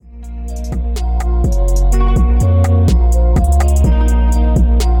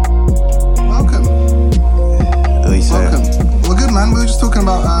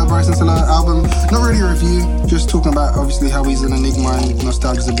just talking about obviously how he's an enigma and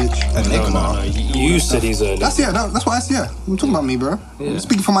nostalgia's a bitch. Enigma? No. You said he's a... That's what I said. I'm talking about me, bro. I'm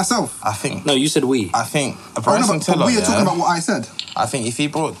speaking for myself. I think... No, you said we. I think Bryson Tiller, we are talking about what I said. I think if he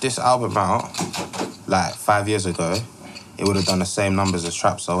brought this album out, like 5 years ago, it would have done the same numbers as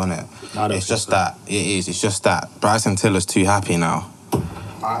Trap Soul, innit? It's just that Bryson Tiller's too happy now.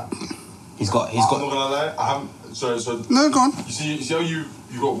 He's got... I'm not gonna lie, I haven't... So no, go on. You see how you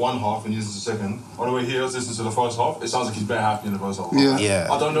got one half and you listen to the second? On the way here, I was listening to the first half. It sounds like he's better happy in the first half. Yeah.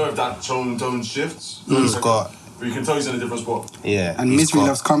 I don't know if that tone shifts. He's got... But you can tell he's in a different spot. Yeah. And misery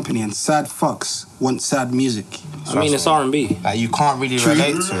loves company, and sad fucks want sad music. I mean, it's R&B. Like, you can't really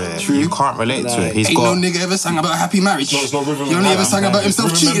relate to it. True. You can't relate to it. Ain't no nigga ever sang about a happy marriage. It's not rhythm. He only ever sang about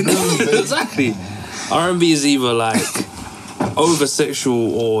himself cheating. Exactly. R&B is either like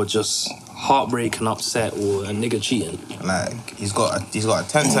over-sexual or just heartbreak and upset or a nigga cheating. Like, he's got a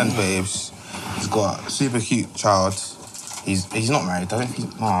 10-10 babes. He's got a super cute child. He's not married. I don't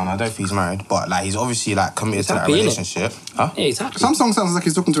think he's married. But like, he's obviously like committed to that relationship. Huh? Yeah, he's happy. Some song sounds like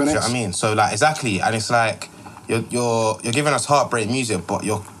he's talking to an Do you ex. know what I mean? So like, exactly, and it's like you're giving us heartbreak music, but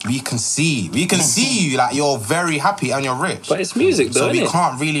we can see you, like, you're very happy and you're rich. But it's music, though. So we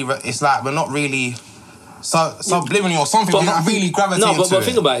can't really. It's like we're not really. Subliminal or something, we're not really gravitating to it. But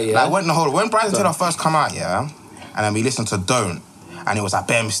think about it, yeah. Like when Bryson Tiller first come out, yeah, and then we listened to Don't, and it was like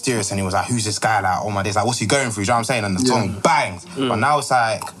bare mysterious, and he was like, who's this guy, like, oh my days, like, what's he going through, do you know what I'm saying? And the song banged. But now it's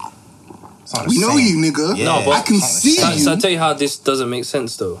like, it's not the We know same. you, nigga. Yeah, No, but I can see you. So I'll tell you how this doesn't make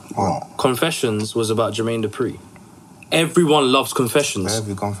sense, though. What? Confessions was about Jermaine Dupri. Everyone loves Confessions. Where have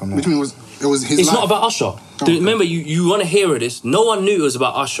we gone from Which there? mean it was his It's life. not about Usher. Dude, remember, you want to hear this. No one knew it was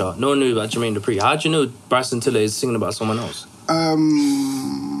about Usher. No one knew about Jermaine Dupri. How'd you know Bryson Tiller is singing about someone else?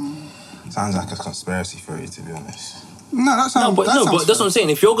 Sounds like a conspiracy theory, to be honest. No, that sounds. But that's what I'm saying.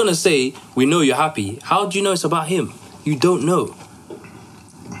 If you're gonna say we know you're happy, how do you know it's about him? You don't know.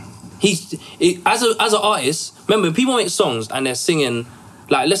 As an artist, remember, people make songs and they're singing,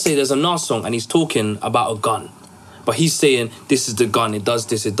 like, let's say there's a Nas song and he's talking about a gun, but he's saying this is the gun, it does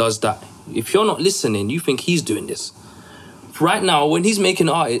this, it does that. If you're not listening, you think he's doing this. Right now, when he's making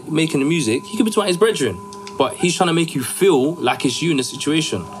the music, he could be talking his brethren, but he's trying to make you feel like it's you in the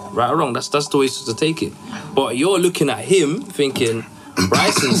situation. Right or wrong, that's the way to take it. But you're looking at him thinking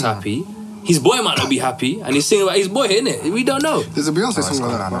Bryson's happy, his boy might not be happy, and he's singing about his boy, innit? We don't know. There's a Beyonce song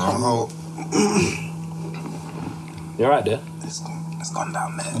like that. You're right there. It's gone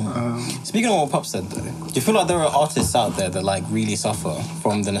down there. Speaking of what Pop said, though, do you feel like there are artists out there that like really suffer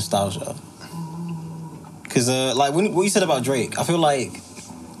from the nostalgia? Because like what you said about Drake, I feel like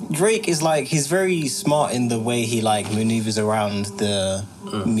Drake is like, he's very smart in the way he like maneuvers around the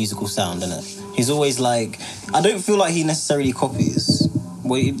musical sound, innit? He's always like, I don't feel like he necessarily copies.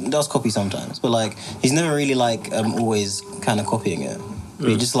 Well, he does copy sometimes, but like he's never really like always kind of copying it. But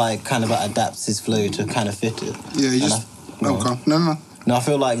he just like kind of like, adapts his flow to kind of fit it. Yeah, he just. Okay. No. No, I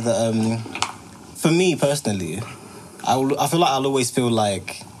feel like that. For me personally, I feel like I'll always feel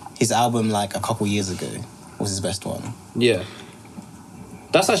like his album like a couple years ago was his best one. Yeah.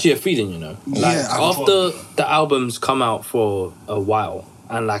 That's actually a feeling, you know. Like, after the albums come out for a while,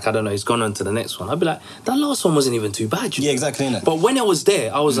 and like, I don't know, he's gone on to the next one, I'd be like, that last one wasn't even too bad. Yeah, exactly, innit? But when I was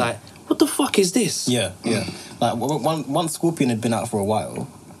there, I was like, what the fuck is this? Yeah. Like, once Scorpion had been out for a while,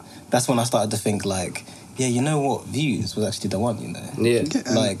 that's when I started to think, like, yeah, you know what? Views was actually the one, you know? Yeah.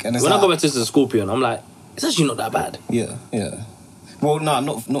 Like, and it's when like, I go back to the Scorpion, I'm like, it's actually not that bad. Yeah. Well, no,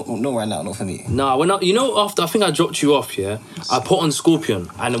 not right now, not for me. Nah, after I think I dropped you off, yeah, I put on Scorpion,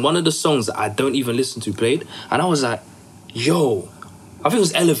 and one of the songs that I don't even listen to played, and I was like, yo, I think it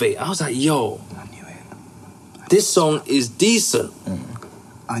was Elevate. I was like, yo, I knew it. this song is decent.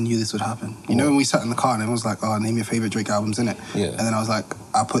 I knew this would happen. You know when we sat in the car and everyone was like, oh, name your favourite Drake albums, innit? Yeah. And then I was like,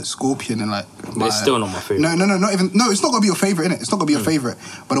 I put Scorpion in like... It's still not my favourite. No, not even... No, it's not going to be your favourite, innit? It's not going to be your favourite.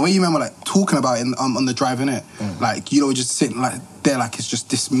 But the way you remember like talking about it on the drive, innit? Like, you know, just sitting like there like it's just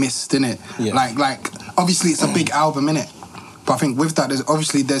dismissed, innit? Yeah. Like obviously it's a big album, innit? But I think with that, there's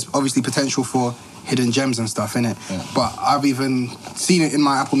obviously potential for hidden gems and stuff, innit? But I've even seen it in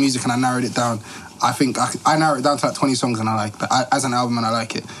my Apple Music and I narrowed it down. I think I narrowed it down to like 20 songs and I like that as an album and I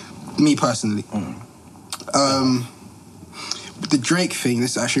like it. Me personally. The Drake thing,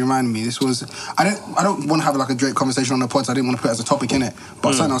 this actually reminded me. This was I don't want to have like a Drake conversation on the pod, so I didn't want to put it as a topic in it.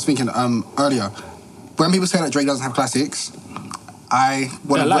 But something I was thinking earlier. When people say that Drake doesn't have classics, I'd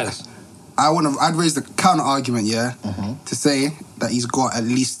raise the counter argument, to say that he's got at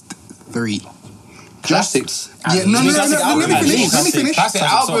least 3. Classics. Yeah, no, let me finish. Classic Let me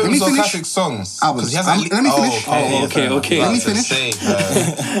albums or finish. classic songs? Albums. 'Cause he has Let me finish. Okay. Let me finish.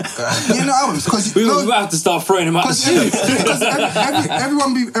 Yeah, no, albums. Because We will have to start throwing him out the shoe. because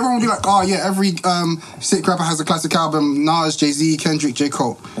everyone will be like, oh yeah, every sick rapper has a classic album. Nas, Jay-Z, Kendrick, J.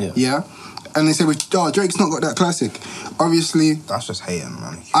 Cole. Yeah. And they say, Drake's not got that classic. Obviously, That's just hating,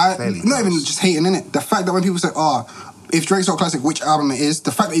 man. not even just hating, innit? The fact that when people say, if Drake's not classic, which album it is,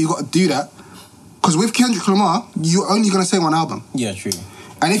 the fact that you got to do that, because with Kendrick Lamar, you're only going to say one album. Yeah, true.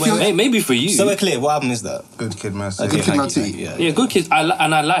 And if Hey, maybe for you. So we're clear, what album is that? Good Kid, Mad Okay, City. Kid, Mad thank you, City. Yeah, Good Kids. I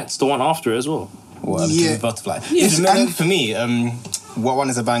liked the one after as well. What, Yeah. Butterfly. Yes, and- For me, what one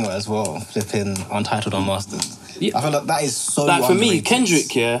is a banger as well? Flipping Untitled Unmastered. Yeah. I feel like that is so Like for me, underrated.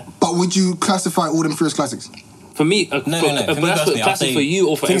 Kendrick, yeah. But would you classify all them three as classics? For me, No. but For me that's personally, I'll classic say- for you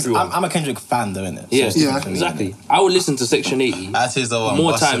or for things- everyone. I'm a Kendrick fan, though, innit? Yeah, it's different for me, exactly. innit? I would listen to Section 80 That is the one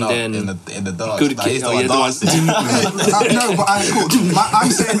more busting time up than in the dark. Good Like, he's Kid. the Oh, one yeah, the one- dancing. No, but I'm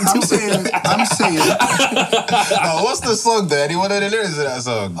saying. No, what's the song there? Anyone know the lyrics of that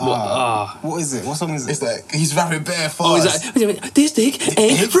song? What is it? What song is it? It's like he's rapping bare fast. Oh, is that this dick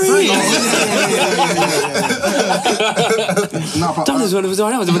ain't free? No, but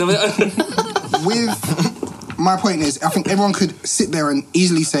With with my point is, I think everyone could sit there and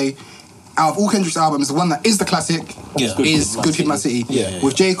easily say, out of all Kendrick's albums, the one that is the classic Yeah. is Good Kid, Mad City. Yeah.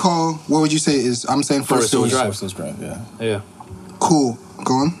 With J. Cole, what would you say it is? I'm saying Forest Hills Drive. Forest Hills Drive, yeah. yeah. Cool.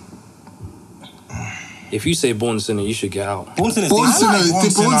 Go on. If you say Born Sinner, you should get out. Born Sinner is Born decent. Sinner-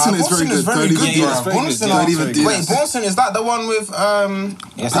 Born Born Sinner is very good. Don't even do that. Born Sinner- Don't even do Wait, that. Born Sinner, is that the one with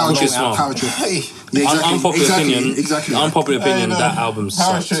Yes, Power that's Trip. going out. Power Trip. Hey, Yeah, exactly. Unpopular opinion. Exactly. Unpopular opinion. no. That album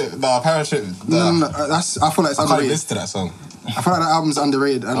sucks. Parachute? No, Parachute. No, that's. I feel like it's I can't underrated. listen to that song. I feel like that album's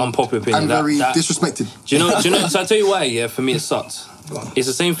underrated and, Unpopular opinion. and That- very that- disrespected. Do you know? So I tell you why. Yeah, for me it sucks. It's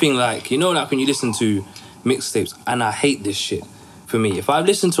the same thing. Like like when you listen to mixtapes, and I hate this shit. For me, if I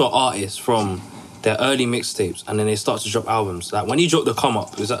listen to an artist from their early mixtapes and then they start to drop albums, like when you drop the Come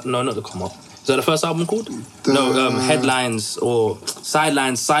Up, is that not the Come Up? Is that the first album called? Headlines or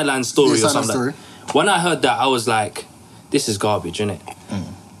Sideline Story Yeah, or Sideline something. Story. When I heard that, I was like, this is garbage, innit?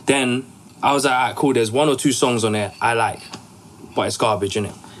 Then I was like, alright, cool, there's one or two songs on there I like, but it's garbage,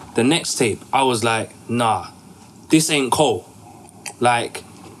 innit? The next tape, I was like, nah, this ain't cold. Like,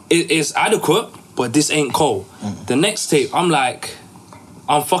 it's adequate, but this ain't cold. The next tape, I'm like,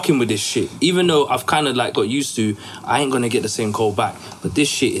 I'm fucking with this shit. Even though I've kind of like got used to, I ain't gonna get the same cold back, but this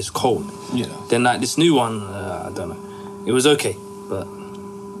shit is cold. Yeah. Then like this new one, I don't know. It was okay, but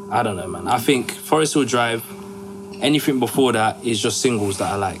I don't know, man. I think Forest Hill Drive, anything before that is just singles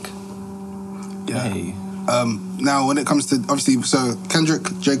that I like. Hey. Now, when it comes to obviously, so Kendrick,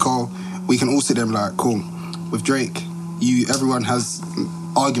 J. Cole, we can all sit there and be like, cool. With Drake, everyone has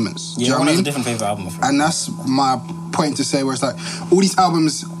arguments. Do Yeah, you know one what I has a mean? different favourite album. And that's my point to say, where it's like all these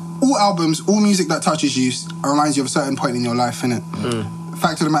albums, all music that touches you reminds you of a certain point in your life, innit?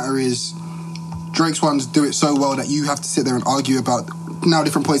 Fact of the matter is, Drake's ones do it so well that you have to sit there and argue about now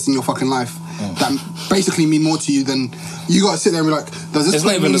different points in your fucking life that basically mean more to you than you got to sit there and be like, does this It's not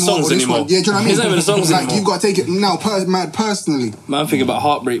point even mean the more or songs this anymore. one? Yeah, do you know what I mean? It's not even the songs like, anymore. you've got to take it now personally. Man, I'm thinking about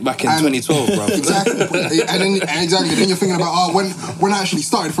Heartbreak back in And- 2012, bro. Exactly. Then you're thinking about, when I actually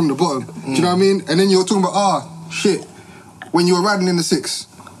started from the bottom. Do you know what I mean? And then you're talking about, shit, when you were riding in the 6,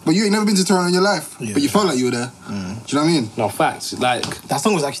 but you ain't never been to Toronto in your life, but you felt like you were there. Do you know what I mean? No, facts. Like, That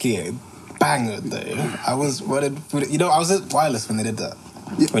song was actually a banger, though. I was at Wireless when they did that.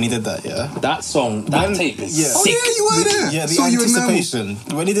 When he did that, yeah. that song, that tape is yeah. Oh sick. yeah, you were there. Yeah, the So you were there.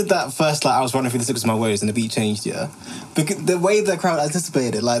 anticipation. When he did that first, like, I was running through the 6 of my woes and the beat changed, yeah. Because the way the crowd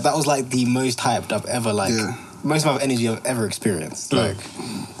anticipated it, like, that was, like, the most hyped I've ever, like, most amount of energy I've ever experienced. Like,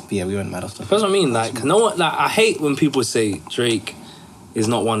 yeah, we went mad after. That's what I mean. Like, no one. Like, I hate when people say Drake is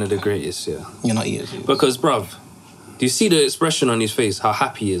not one of the greatest. Yeah, You're not ears, you. because bruv, do you see the expression on his face? How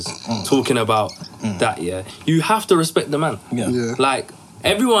happy he is talking about that. Yeah, you have to respect the man. Yeah. Like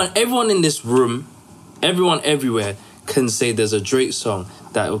everyone in this room, everyone everywhere can say there's a Drake song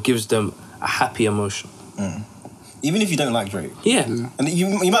that gives them a happy emotion. Even if you don't like Drake. Yeah. And you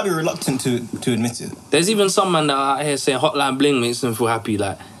might be reluctant to admit it. There's even some man that are out here saying Hotline Bling makes them feel happy.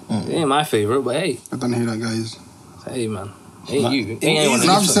 Like, it ain't my favorite, but hey, I don't know who that guy is. hey man, ain't you? Ain't it anyone is-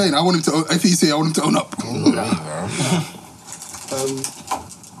 No, I'm else. just saying, I want him to. If he say, I want him to own up.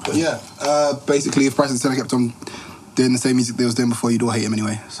 But yeah, basically, if Bryson Tiller kept on doing the same music they was doing before, you'd all hate him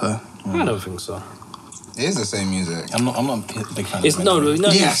anyway. So I don't think so. It is the same music. I'm not a big fan It's of no.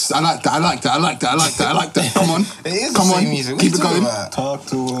 yes, I like that. I like that. I like that. I like that. I like that. Come on, It is come the on, same music. What keep are it you talking going. about? Talk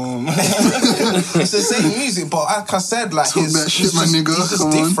to him. It's the same music, but like I said, like Talk that shit, my nigga. he's just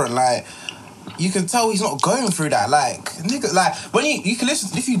Come on. different. Like you can tell he's not going through that. Like, nigga, like when you can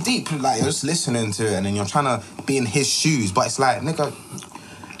listen, if you deep, like you're just listening to it, and then you're trying to be in his shoes, but it's like, nigga,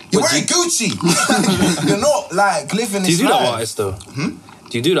 you're wearing Gucci. You're not like living this life. Do you do that with artists though?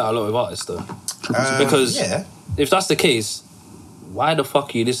 Do you do that a lot with artists though? Because if that's the case, why the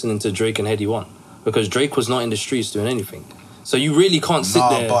fuck are you listening to Drake and Headie One? Because Drake was not in the streets doing anything. So you really can't sit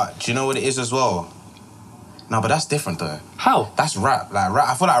there. But do you know what it is as well? No, but that's different though. How? That's rap. Like rap,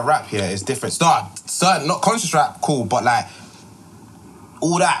 I feel like rap here is different. It's not certain, not conscious rap, cool, but like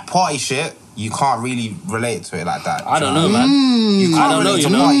all that party shit, you can't really relate to it like that. I don't know, man. You can't I don't know, relate you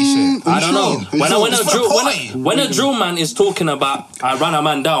to know. party shit. I don't know. When a It's drill man is talking about I ran a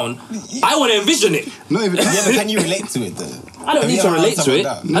man down, I want to envision it. Not even. Yeah, but can you relate to it though? I don't need to relate to it.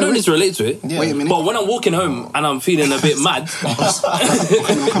 I don't need to relate to it. Yeah. Wait a minute. But when I'm walking home and I'm feeling a bit mad, So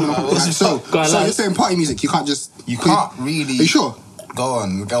you're saying party music? You can't just. You can't really. Are you sure? Go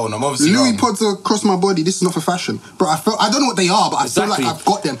on. I'm obviously Louis wrong. Potter cross my body. This is not for fashion, bro. I don't know what they are, but I feel Exactly. like I've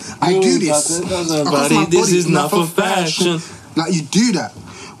got them. I do this. Across my this body, is not for fashion. Like you do that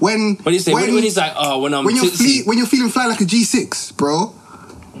when. What do you say? When he's like, oh, when I'm when you're tipsy. when you're feeling fly like a G6, bro.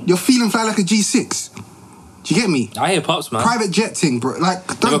 You're feeling fly like a G6. Do you get me? I hear pops, man. Private jet thing, bro. Like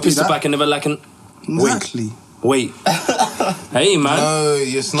Never don't do pissed that. back and never like an. Exactly. Wait. Hey, man. No,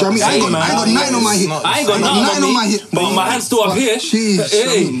 it's not. Do you know what I mean? I ain't got nothing on my hip. I ain't got nothing on my hip. But my hand's still up here. Jeez.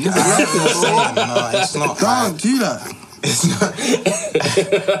 Hey. No, it's not. Don't do that. It's not.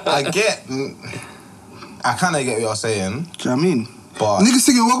 I kind of get what you're saying. Do you know what I mean? But Niggas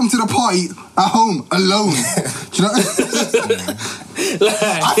singing "Welcome to the Party" at home alone. Do you know?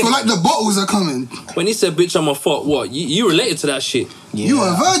 I feel like the bottles are coming. When he said, bitch, I'm a fuck, what? You related to that shit. Yeah. You were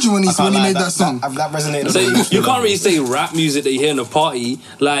a virgin when he made that song. That resonated. So with me. you can't really say rap music that you hear in a party.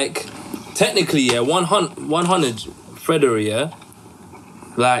 Like, technically, yeah, 100 Frederick, yeah?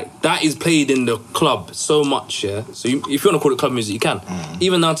 Like, that is played in the club so much, yeah? So if you want to call it club music, you can.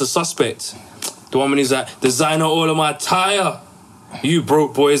 Even down to Suspect. The one when he's like, designer all of my attire. You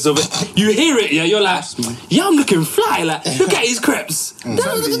broke boys of it. You hear it, yeah? You're like, yeah, I'm looking fly. Like, look at his crepes. They're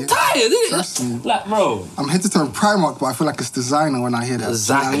looking tired, isn't it? Trust me. Like, bro. I'm head to toe Primark, but I feel like it's designer when I hear that.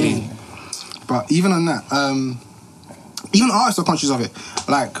 Exactly. You know what I mean? But even on that, even artists are conscious of it.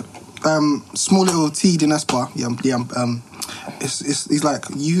 Like, small little T Dinespa, it's like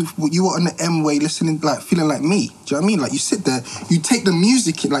you were on the M way listening, like feeling like me. Do you know what I mean? Like you sit there, you take the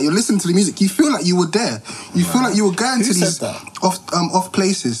music, like you're listening to the music, you feel like you were there. You feel like you were going to these off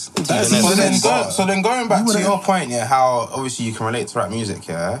places. So then going back to your point, yeah, how obviously you can relate to rap music,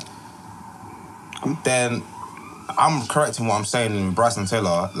 yeah. Then I'm correcting what I'm saying in Bryson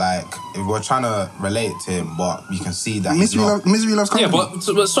Tiller. Like, if we're trying to relate to him, but you can see that he's not. Misery loves company.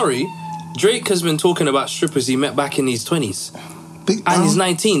 Yeah, but sorry, Drake has been talking about strippers he met back in his 20s. And he's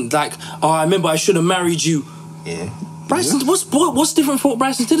 19. Like, oh, I remember I should have married you. Yeah. Bryson, what's different from what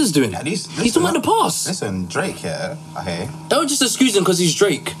Bryson Tiller's doing? Yeah, he's talking about the past. Listen, Drake here, okay. Don't just excuse him because he's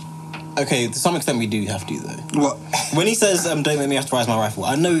Drake. Okay, to some extent we do have to though. What? When he says, "Don't make me have to rise my rifle,"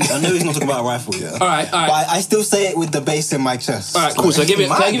 I know he's not talking about a rifle, yeah. All right. But I still say it with the bass in my chest. All right, cool. So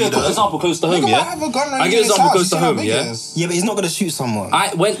can I give you an example close to home, yeah? I give you an example close to home, yeah? Yeah, but he's not gonna shoot someone.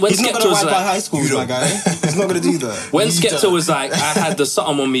 When He's not Skepta gonna was ride by like, high school, my guy. He's not gonna do that. when Skepta was like, I had the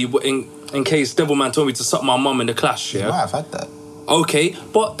something on me in case Devilman told me to suck my mum in the Clash, yeah? I've had that. Okay,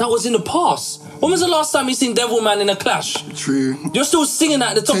 but that was in the past. When was the last time you seen Devilman in a Clash? True. You're still singing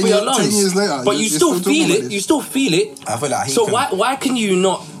that at the top of your lungs. 10 years later, but you you're still still feel talking it. about You still feel it. I feel like So why can you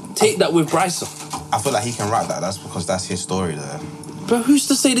not take that with Bryson? I feel like he can rap that. That's because that's his story there. But who's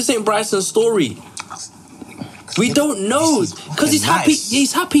to say this ain't Bryson's story? We don't know because he's happy.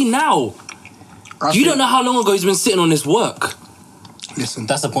 He's happy now. You don't know how long ago he's been sitting on this work. Listen,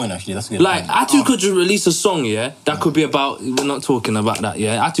 That's the point, actually. That's a good Like, point. Atu could just release a song, yeah? That could be about... We're not talking about that,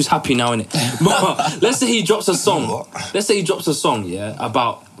 yeah? Atu's happy now, innit? But let's say he drops a song. Let's say he drops a song, yeah?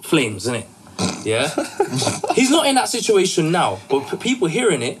 About flames, innit? Yeah? He's not in that situation now. But people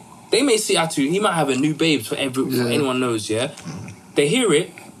hearing it, they may see Atu. He might have a new babes for anyone knows, yeah? They hear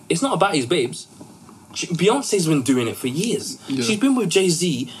it. It's not about his babes. Beyonce's been doing it for years. Yeah. She's been with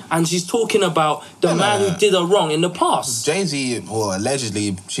Jay-Z and she's talking about the man who did her wrong in the past. Jay-Z,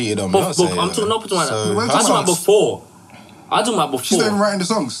 allegedly cheated on I'm Beyonce. talking about So, I'm talking about before. I'm talking about before. she's not even writing the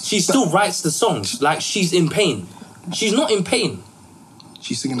songs. She still writes the songs like she's in pain. She's not in pain.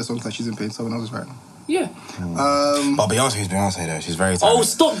 She's singing the songs like she's in pain. Someone else is writing. Yeah. But Beyonce's Beyonce though. She's very talented. Oh,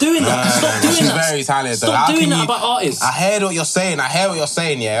 stop doing that. Stop doing She's that. very talented. though. Stop How doing can that you- about artists. I heard what you're saying.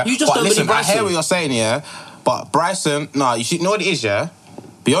 Yeah. You just but don't listen, believe I hear Bryson. what you're saying. Yeah. But Bryson, you should know what it is. Yeah.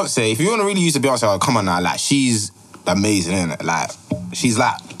 Beyonce. If you want to really use the Beyonce, come on now. Like she's amazing, isn't it? Like she's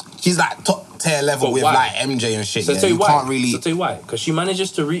like she's like top tier level But with why? like MJ and shit. So Yeah, tell you you why. can't really. So tell you why. Because she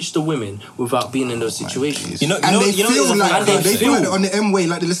manages to reach the women without being in those situations. You know, And they you know feel what is a like fact? they they feel- feel like on the M way,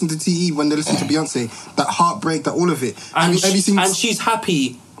 like they listen to TE when they listen to Beyonce. That heartbreak, that all of it. And, have you seen? and she's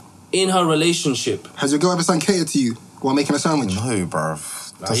happy in her relationship. Has your girl ever sang cater to you while making a sandwich? No, bro.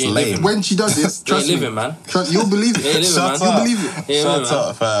 That's you ain't lame. living. When she does this, You trust ain't me, living, man. You'll believe You ain't it. living, Shut man. up. You'll believe it. Yeah, Shut man.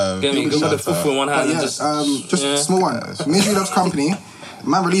 up, fam. Get me, go with the fufu in one hand But and yeah, just... just small one. Misery Loves Company.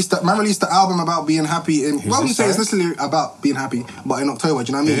 Man released the album about being happy. Well, I wouldn't this, say it's sorry? necessarily about being happy, but in October.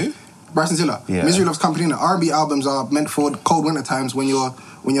 Do you know what I mean? Bryson Tiller. Yeah. Misery Loves Company. The R&B albums are meant for cold winter times when your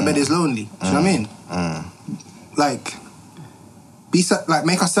bed is lonely. Do you know what I mean? Like, be sad. Like,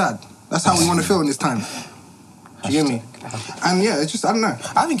 make us sad. That's how we want to feel in this time. Do you get me? And yeah, it's just, I don't know.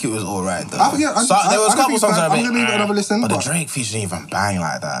 I think it was alright though. Yeah, there was I a don't couple think songs it's I bad. I'm gonna give it another listen, but the but- Drake feature didn't even bang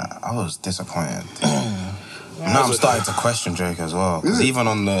like that. I was disappointed. Now I'm starting to question Drake as well. Because Is it? even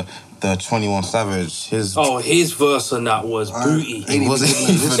on the 21 Savage, his Oh, his verse on that was booty. it wasn't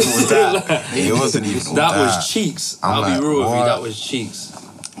even all that. It wasn't even all That that. was cheeks. I'm I'll like, be real with you. what? That was cheeks.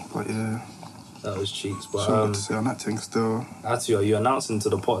 But yeah, That was cheeks. But so what to say on that thing still. Atu, are you announcing to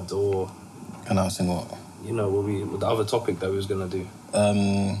the pod or Announcing what? you know with the other topic that we was gonna do?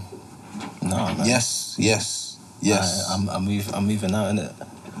 No, man. Yes. I'm moving out, innit?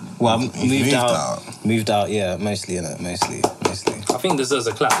 Well, I'm You've moved moved out. out. Moved out, yeah, mostly, innit? Mostly. I think deserves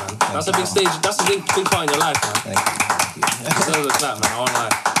a clap, man. That's a big stage. That's a big part in your life, man. Deserves a clap, man. I won't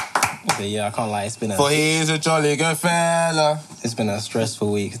lie. But yeah, I can't lie. For he's a jolly good fella. It's been a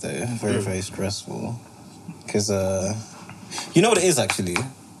stressful week, though. Very, very stressful. Because, you know what it is, actually?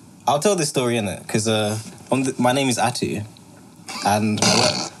 I'll tell this story, innit? Because my name is Atu. And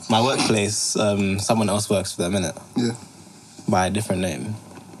my workplace, someone else works for them, innit? Yeah. By a different name.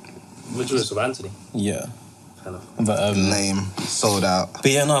 Which was of Anthony. Yeah. Kind of. But, Lame. Sold out. But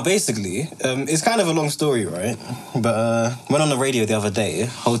yeah, no, basically, it's kind of a long story, right? But went on the radio the other day,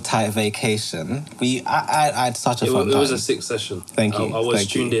 Hold Tight Vacation. I had such a fun It time. was a sick session. Thank you, I was thank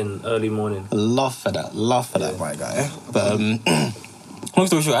tuned you. in early morning. Love for that, my guy. But long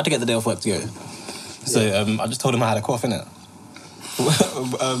story short, I had to get the day off work to go. So I just told him I had a cough, innit?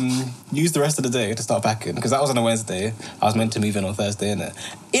 Use the rest of the day to start packing, because that was on a Wednesday. I was meant to move in on Thursday, innit?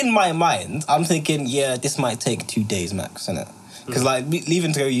 In my mind, I'm thinking, yeah, this might take 2 days max, innit? Because like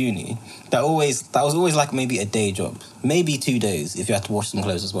leaving to go uni, that was always like maybe a day job, maybe 2 days if you had to wash some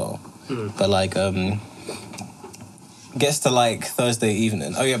clothes as well. But like gets to like Thursday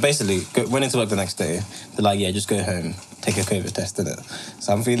evening. Oh yeah, basically went into work the next day. They're like, yeah, just go home, take a COVID test, innit?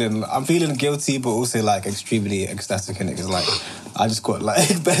 So I'm feeling guilty, but also like extremely ecstatic, innit? Because like I just got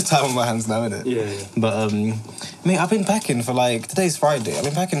like better time on my hands now, innit? Yeah. But mate, I've been packing for like, today's Friday. I've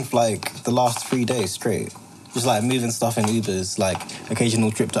been packing for like the last 3 days straight. Just like moving stuff in Ubers, like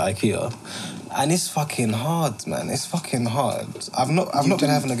occasional trip to IKEA. And it's fucking hard, man. It's fucking hard. I've not been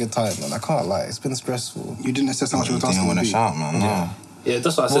having a good time, man. I can't lie. It's been stressful. You didn't assess how much You of a task it didn't would want to be. shout, man. No. Yeah,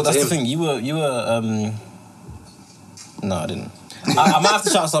 that's what I said Well, that's to the him. thing. You were. No, I didn't. I might have to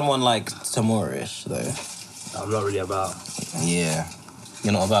shout someone like tomorrow-ish, though. I'm not really about. Yeah.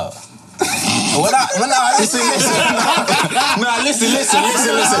 You're not about. When I listen.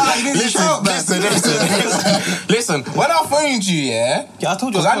 Listen. When I phoned you, yeah. Yeah, I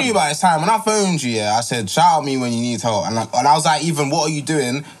told you. Because I knew about this time. When I phoned you, yeah, I said, shout out me when you need help. And I was like, even, what are you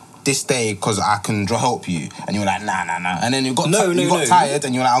doing this day? Because I can help you. And you were like, nah. And then you got tired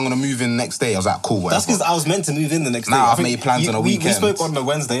and you were like, I'm going to move in the next day. I was like, cool, whatever. That's because I was meant to move in the next day. Nah, I I've think made plans on a weekend. We spoke on the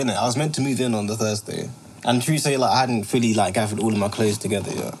Wednesday, innit? I was meant to move in on the Thursday. And true say, like, I hadn't fully, like, gathered all of my clothes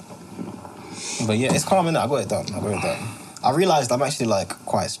together yet. But yeah, it's calm, innit? I got it done. I realised I'm actually, like,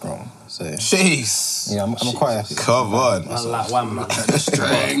 quite strong. So, Jeez. yeah, I'm quite happy. Come on. I like one man.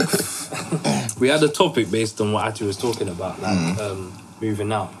 Strength. We had a topic based on what Atu was talking about, like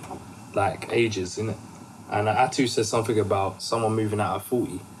moving out, like ages, innit? And Atu said something about someone moving out at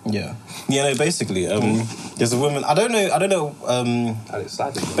 40. Yeah. Yeah, no, basically, there's a woman, I don't know, Alex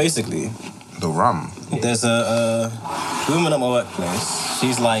Siding. basically, The rum. there's a woman at my workplace.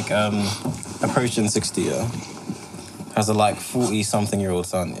 She's like approaching 60, yeah. Has a like 40-something-year-old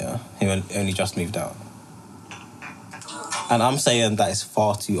son, yeah, who only just moved out. And I'm saying that it's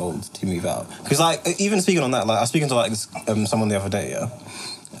far too old to move out. Because like, even speaking on that, like I was speaking to like someone the other day, yeah.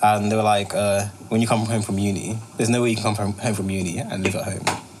 And they were like, when you come home from uni, there's no way you can come home from uni and live at home.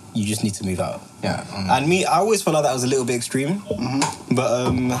 You just need to move out. Yeah. And me, I always felt like that was a little bit extreme. But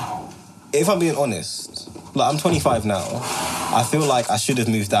if I'm being honest, like I'm 25 now, I feel like I should have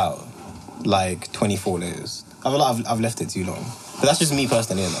moved out like 24 years. I feel like I've left it too long. But that's just me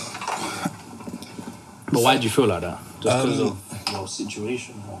personally, innit? But why do you feel like that? Just because of your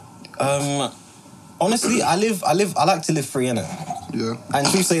situation? Or? Honestly, I like to live free, innit? Yeah. And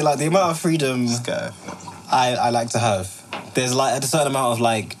to say, like, the amount of freedom I like to have, there's, like, a certain amount of,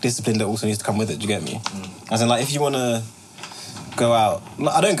 like, discipline that also needs to come with it, do you get me? As in, like, if you want to go out...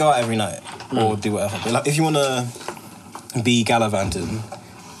 Like, I don't go out every night or do whatever, but, like, if you want to be gallivanting,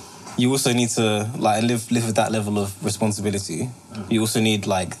 you also need to, like, live with that level of responsibility. You also need,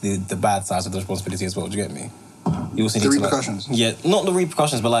 like, the bad sides of the responsibility as well, do you get me? You also need The to, repercussions? Like, yeah, not the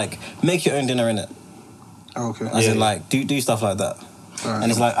repercussions, but, like, make your own dinner, innit? Oh, okay. As in, like, do stuff like that. Right.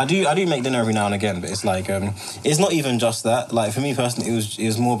 And it's like, I do make dinner every now and again, but it's like, it's not even just that. Like, for me personally, it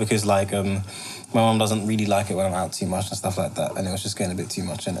was more because, like, my mum doesn't really like it when I'm out too much and stuff like that, and it was just getting a bit too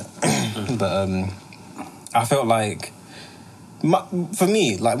much, innit? But I felt like, for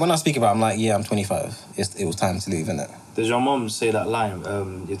me, like, when I speak about it, I'm like, yeah, I'm 25. It was time to leave, innit? Does your mum say that line,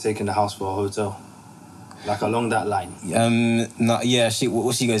 you're taking the house for a hotel? Like, along that line? No, yeah,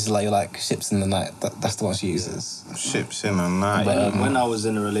 what she goes is like, you're like, ships in the night. That's the one she uses. Ships in the night. But when I was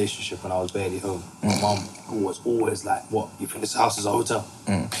in a relationship and I was barely home, my mum was always like, what, you think this house is a hotel?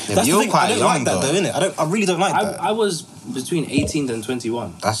 Yeah, That's you're the thing, quite I don't young, like that though, innit? I really don't like that. I was between 18 and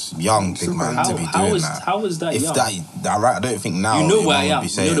 21. That's young, big man, to be doing that. How is that If young? I don't think now. You know your where mum I would am. be You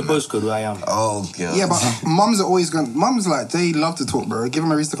saying know the that. postcode where I am. Oh, God. Yeah, but mums are always going... Mums, like, they love to talk, bro. Give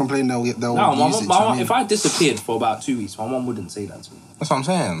them a reason to complain, they'll No, use my it. mum, do you know what I mean? if I disappeared for about 2 weeks, my mum wouldn't say that to me. That's what I'm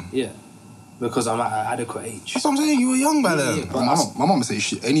saying. Yeah. Because I'm at an adequate age. That's what I'm saying. You were young by then. Yeah, But my mum will say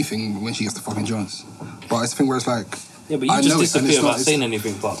anything when she gets to fucking Johns. But it's the thing where it's like... Yeah, but you I just know it, and disappear it's without not- saying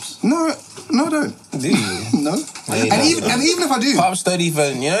anything, Pops. No, I don't. Do you? No. And even if I do... Pops don't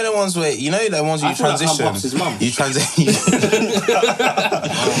even. You know the ones where you I feel like I'm transition. Pops' mum. You transition.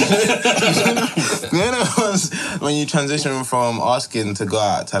 You know the ones when you transition from asking to go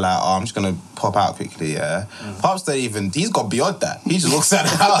out to like, oh, I'm just gonna pop out quickly. Yeah. Pops don't even. He's got beyond that. He just walks out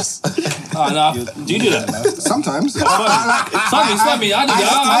of the house. Oh, no, do you do that? Sometimes. Sorry, me. I do that.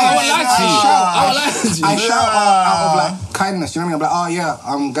 I won't lie to you. I shout out of like kindness. You know what I mean? I'm like, oh yeah,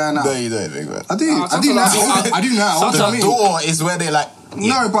 I'm going out. No, you don't, big man. I do now. I do now. What do you The mean? door is where they like.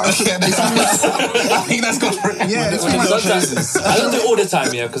 No, but it's, I think that's got. yeah, it's Sometimes, I don't do it all the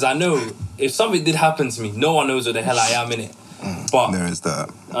time, yeah, because I know if something did happen to me, no one knows where the hell I am in it. But There is that.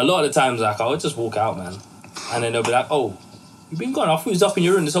 a lot of the times, like, I would just walk out, man, and then they'll be like, "Oh, you've been gone? I thought you was up in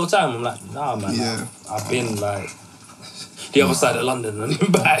your room this whole time." I'm like, "Nah, man. Yeah. I've been like the other side of London and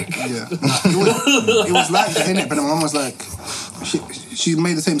back." Yeah. It was like that, innit? But then my mum was like, she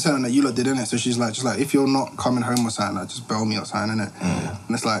made the same sentiment that you lot did, innit? So she's like, just like, if you're not coming home or something, like, just bail me or something, innit?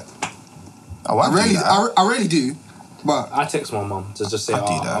 And it's like, Oh, I really do, but I text my mum to just say, I do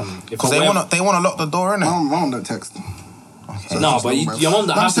 "Oh, that if because I wear- they want to lock the door, innit? my mum don't text. So No, it's but just not, your mum bro.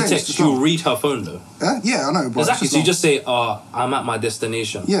 that I'm has to saying text, it's she'll not- read her phone though. Yeah, I know, but Exactly. it's So you not- just say, I'm at my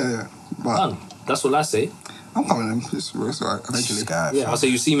destination. Yeah, but Done. That's what I say. I'm coming home. It's alright, eventually. Sky, Yeah, I'll say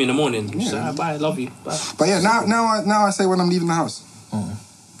you see me in the morning. You say, Yeah. bye, love you. Bye. But yeah, now I say when I'm leaving the house.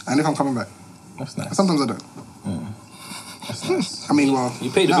 And if I'm coming back. That's nice. Sometimes I don't. I mean, well...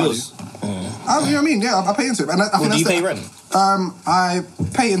 You pay the now I bills. do. You know what I mean? Yeah, I pay into it. And I think Do you that's pay the- rent? I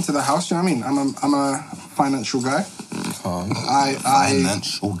pay into the house, you know what I mean? I'm a financial guy. I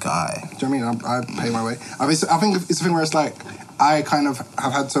financial guy. do you know what I mean? I pay my way. I think it's a thing where it's like, I kind of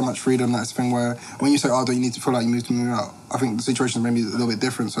have had so much freedom that it's a thing where when you say, oh, don't you need to feel like you move out? I think the situation is maybe a little bit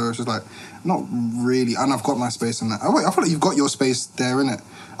different. So it's just like, not really. And I've got my space in that. I feel like you've got your space there, innit?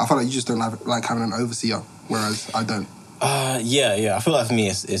 I feel like you just don't like having an overseer, whereas I don't. Yeah. I feel like for me,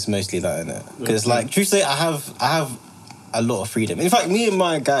 it's mostly that, innit? Because, like, truth say, I have a lot of freedom. In fact, me and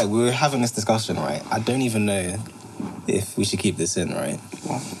my guy, we were having this discussion, right? I don't even know if we should keep this in, right?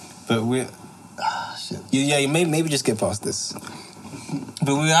 But we're... shit. Yeah, maybe just get past this.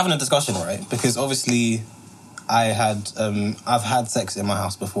 But we were having a discussion, right? Because obviously, I've had sex in my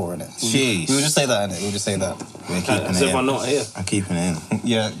house before, innit? Jeez. We would just say that, innit? We'll just say that. We're keeping As it if I'm in. not here. I'm keeping it in.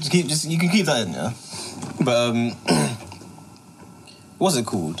 Yeah, you can keep that in, yeah? But, what's it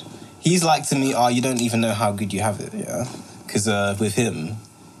called? He's like to me, you don't even know how good you have it, yeah? Because with him,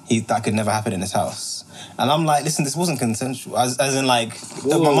 that could never happen in his house. And I'm like, listen, this wasn't consensual. As in, like,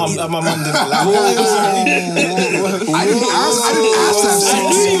 my mum didn't like I didn't ask I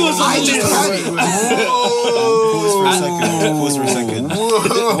knew he was on the list. Pause for a second.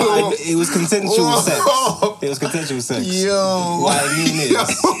 It was consensual sex. It was consensual sex. Yo. What I mean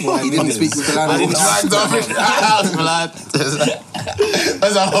is... He didn't speak with the I landlord. didn't ask Dragged off his house, blood.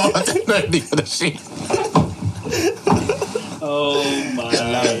 There's a whole technology for the shit. Oh my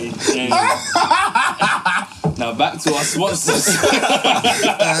days. Now back to our sponsors.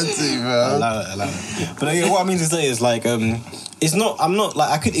 That's it, bro. Allow it. But yeah, what I mean to say is, like, it's not. I'm not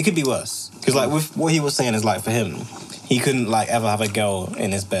like it could be worse because like with what he was saying is like for him, he couldn't like ever have a girl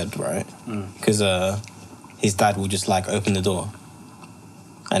in his bed, right? Because his dad will just like open the door,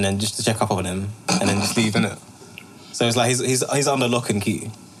 and then just to check up on him, and then just leave, innit? So it's like he's under lock and key,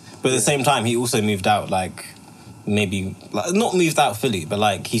 but at the same time he also moved out like maybe like not moved out fully, but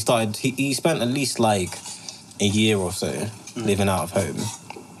like he spent at least like a year or so living out of home,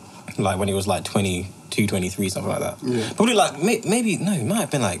 like when he was like 22, 23, something like that. Yeah. Probably like maybe no, it might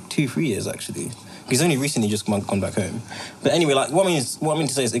have been like 2-3 years actually. He's only recently just gone back home. But anyway, like what I mean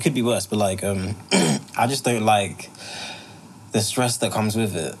to say is it could be worse, but like I just don't like the stress that comes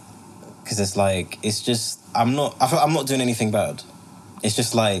with it because it's like it's just I'm not doing anything bad. It's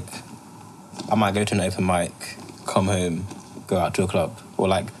just like I might go to an open mic, come home, go out to a club or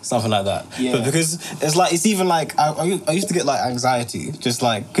like something like that. Yeah. But because it's like it's even like I used to get like anxiety just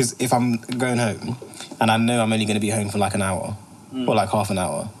like because if I'm going home and I know I'm only going to be home for like an hour or like half an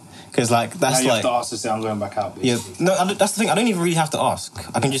hour. Because, like, that's now you like... have to ask to say I'm going back out, basically. Yeah, no, that's the thing. I don't even really have to ask.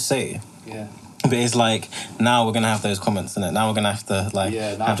 I can just say. Yeah. But it's like, now we're going to have those comments, innit? Now we're going to have to, like,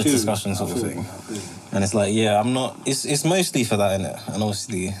 have this discussion sort of thing. And it's like, yeah, I'm not... It's mostly for that, innit? And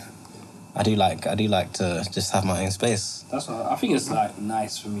obviously, I do like to just have my own space. That's what I think it's, like,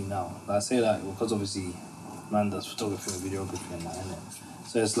 nice for me now. Like, I say that because, obviously, man does photography and videography and that, innit?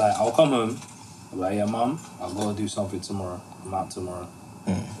 So it's like, I'll come home, I'll be like, yeah, Mum, I've got to do something tomorrow. I'm out tomorrow.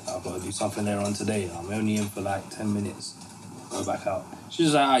 I've got to do something later on today. I'm only in for like 10 minutes. Go back out.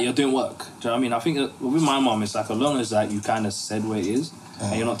 She's like, you're doing work. Do you know what I mean? I think that with my mum, it's like as long as like you kind of said where it is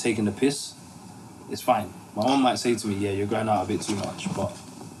and you're not taking the piss, it's fine. My mum might say to me, yeah, you're going out a bit too much, but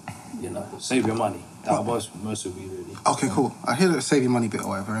you know, save your money. That most would be really. Okay, cool. I hear the save your money bit or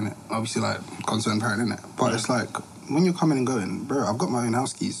whatever, innit? Obviously, like, concerned parent, innit? But it's like, when you're coming and going, bro, I've got my own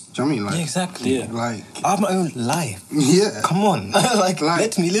house keys. Do you know what I mean? Like, Yeah, exactly. Yeah. Like, I have my own life. yeah. Come on. like,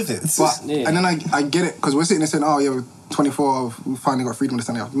 let me live it. But, Yeah. and then I get it, because we're sitting there saying, oh, yeah, we're 24, we finally got freedom, this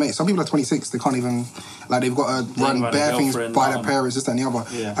and the other. Mate, some people are 26, they can't even, like, they've got to run run a bare things girlfriend, by their parents, this and the other.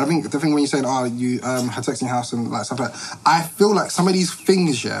 Yeah. And I think the thing when you're saying, oh, you had sex in your house and like stuff like that, I feel like some of these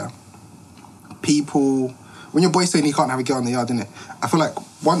things, yeah, people, when your boy's saying he can't have a girl in the yard, innit? I feel like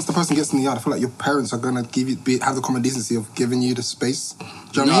once the person gets in the yard, I feel like your parents are gonna have the common decency of giving you the space.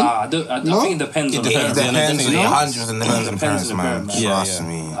 Do you know what I mean? I think it depends on the It parents. depends on 100% depends on parents, on the man. parents, man. Trust Yeah.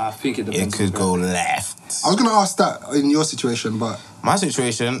 me. I think it depends. It could on go the left. I was gonna ask that in your situation, but My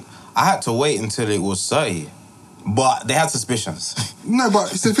situation, I had to wait until it was 30. But they had suspicions. no,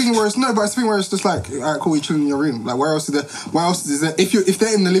 but it's the thing where it's just like, all right, cool, you're chilling in your room. Like, where else is there? If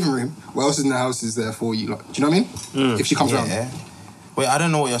they're in the living room, what else in the house is there for you? Like, do you know what I mean? If she comes around. Wait, I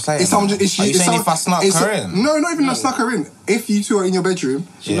don't know what you're saying. Is someone just, Are you saying if I snuck her in? No, not even I snuck her in. If you two are in your bedroom,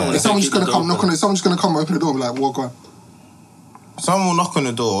 Yeah. is someone just gonna come knock on it? Someone's just gonna come open the door and be like, walk on. Someone will knock on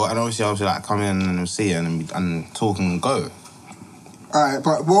the door and obviously I'll like come in and see it and talk and go. Alright,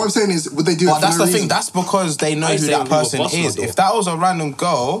 but what I'm saying is, would they do it But for that's no the thing. reason? That's because they know I who say that when people person bust my is. door. If that was a random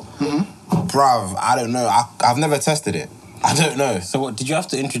girl, bruv, I don't know. I've never tested it. I don't know. So what, did you have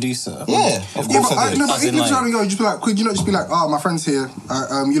to introduce her? Yeah, of Yeah, course but I did. if As in, you're like- trying to go, just be like, could you not just be like, oh, my friend's here,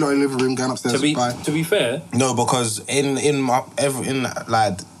 you lot in the living room, going upstairs, bye. To be fair, No, because in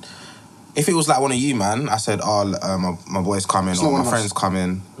like, if it was like one of you, man, I said, oh, my boy's coming It's or not one my of friend's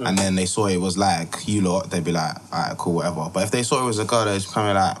coming, and then they saw it was like you lot, they'd be like, alright, cool, whatever. But if they saw it was a girl, they'd just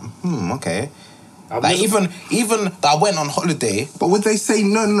coming like, okay. I've Like never- even I went on holiday. But would they say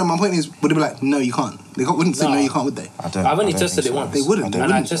no? My point is, would they be like, no, you can't? They wouldn't say no, you can't, would they? I don't. I've only I don't tested think it so. once. They wouldn't.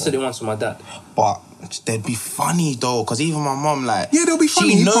 And I tested it once with my dad. But they'd be funny though, because even my mum, like, Yeah, they'll be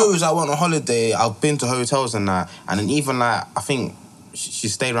funny, She but- knows I went on holiday. I've been to hotels and that, and then even like I think she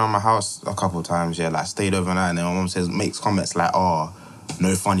stayed around my house a couple of times. Yeah, like stayed overnight, and then my mum makes comments like, "Oh,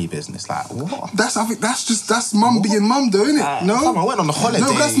 no funny business." Like what? I think that's mum being mum, though, innit? No, Fam, I went on the holiday.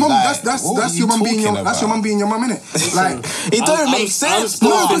 No, that's mum. like, that's what are your you mum being your talking that's your about? mum being your mum, innit? Like. It don't I'm- make I'm sense. still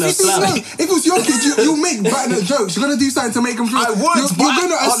No, in because a flat. if it was your kid, you'll make better jokes. You're gonna do something to make them feel. I would, You're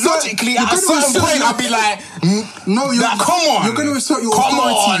gonna assert, logically, you're at a gonna certain assert point, your- I'd be like, no, you're like, come on. You're gonna assert your Come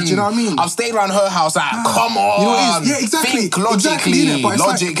authority. on. Do you know what I mean? I've stayed around her house. Like, come on. You know what it is? Yeah, exactly. Think logically. Exactly, innit?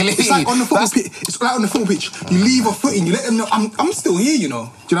 But it's like on the football That's- pitch. It's like on the football pitch. You leave a foot in. You let them know I'm still here. You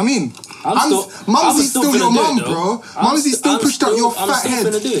know. Do you know what I mean? Mumsy's still your mum, bro. Mumsy's still pushed out your fat head.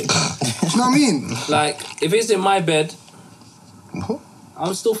 I'm still finna do it. Do you know what I mean? Like, if it's in my bed,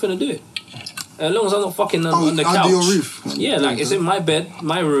 I'm still finna do it. As long as I'm not fucking on the couch. Under your roof. Yeah, like, it's in my bed,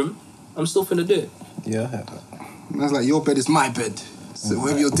 my room, I'm still finna do it. Yeah, I heard that. That's like your bed is my bed. So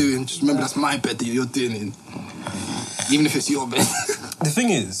whatever you're doing, just remember that's my bed that you're doing it in. Even if it's your bed. The thing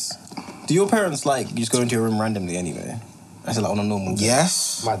is, do your parents like you just go into your room randomly anyway? That's like on a normal day.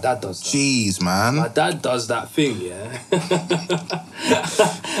 Yes. My dad does that. Jeez, man. My dad does that thing, yeah.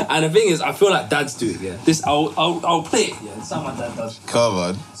 And the thing is, I feel like dads do it, yeah. This, I'll play it, yeah. This is how my dad does it. Come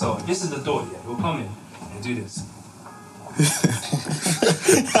on. So, this is the door, yeah. He'll come in and do this.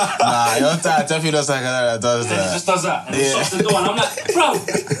 Nah, your dad definitely does like that. Does Then he that? just does that, and he shuts the door, and I'm like, bro.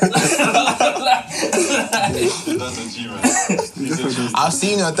 That's a G, man. I've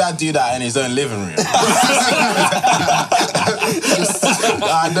seen your dad do that in his own living room.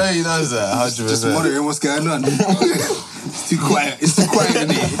 I know he does that. 100%. Just wondering what's going on. It's too quiet. It's too quiet in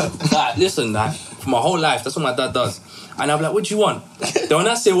here. Like, listen, like, for my whole life, that's what my dad does. And I'm like, what do you want? Then when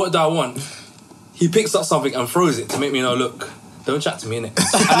I say, what do I want? He picks up something and throws it to make me know, look, don't chat to me, innit?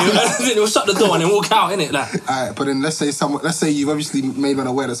 And then he'll shut the door and then walk out, innit? Like, Alright, but then let's say you've obviously made man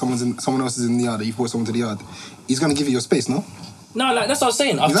aware that someone else is in the yard, that you've brought someone to the yard. He's gonna give you your space, no? no, like, that's what I was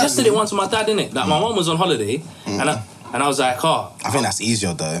saying. I've Exactly. tested it once with my dad, innit? Like, my mum was on holiday, and I was like, I think that's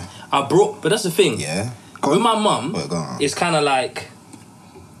easier though. but that's the thing. Yeah. With my mum, Well, go on. it's kind of like,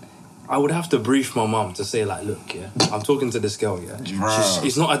 I would have to brief my mum to say, like, look, yeah, I'm talking to this girl, yeah. Bro.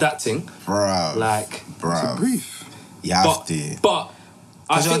 She's not adapting. Bro. Like, Bro. Brief. You have but, to. but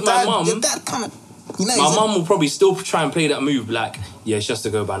I Your think my mum... Your dad kind of... You know, My he's a- mum will probably still try and play that move, like, yeah, she has to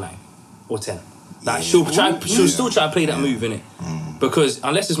go by 9 or 10. Like, she'll still try and play that move, innit? Because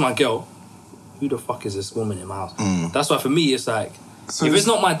unless it's my girl, who the fuck is this woman in my house? That's why for me, it's like, So if it's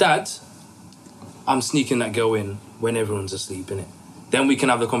not my dad, I'm sneaking that girl in when everyone's asleep, innit? Then we can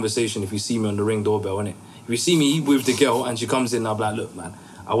have the conversation if you see me on the Ring doorbell, innit? If you see me with the girl and she comes in, I'll be like, look, man,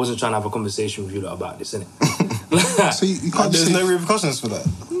 I wasn't trying to have a conversation with you lot about this, innit? So you can't just There's say, no repercussions for that.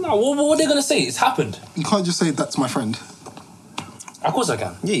 No, what are they going to say? It's happened. you can't just say that's my friend. Of course I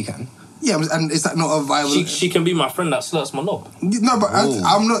can. Yeah, you can. Yeah, and is that not a viable? She can be my friend that slurts my knob. No, but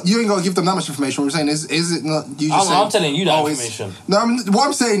I'm not. You ain't gotta give them that much information. What I'm saying is it not? You just I'm say, telling you that oh, it's- information. No, what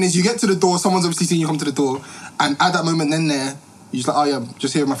I'm saying is you get to the door. Someone's obviously seen you come to the door, and at that moment, then there, you're just like, oh yeah,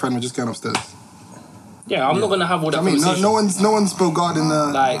 just here with my friend. We're just going upstairs. Yeah, I'm not gonna have all that I mean, conversation. no one's regarding the.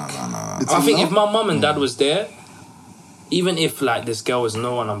 Like, the I think no? if my mum and dad was there, even if like this girl is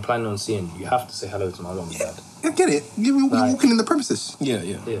no one I'm planning on seeing, you have to say hello to my mum and dad. I get it. You're Like- walking in the premises. Yeah.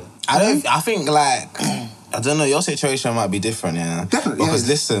 Yeah. I think like I don't know. Your situation might be different, yeah. Definitely, Because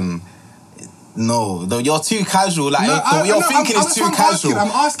yeah. listen, no, you're too casual. Like No, what you're no, thinking I'm is too asking, casual. I'm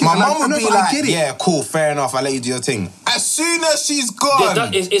asking, My and I- mum would no, be but I like, get it. yeah, cool, fair enough. I'll let you do your thing. As soon as she's Yeah, gone,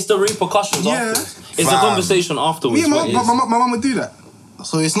 it's the repercussions Yeah. afterwards. It's Fam. the conversation afterwards. Me and what it is. my mum would do that.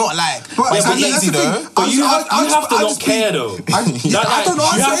 so it's not like. But it's that's easy the though. thing. But you have to I not just care be- though. I don't you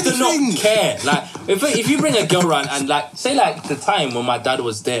answer have to anything. not care. Like if you bring a girl around and like say like the time when my dad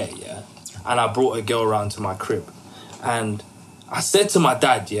was there, yeah, and I brought a girl around to my crib, and I said to my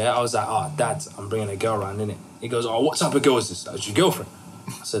dad, yeah, I was like, oh, Dad, I'm bringing a girl around, innit? He goes, oh, what type of girl is this? That's your girlfriend.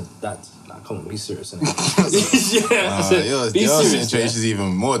 I said, Dad, like, come on, be serious, innit? Yeah, I said, Your be serious. Yeah? situation's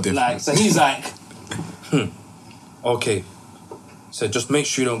even more different. Like, so he's like, okay. So just make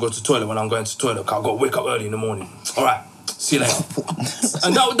sure you don't go to the toilet when I'm going to the toilet, 'cause I've got to wake up early in the morning. All right, see you later.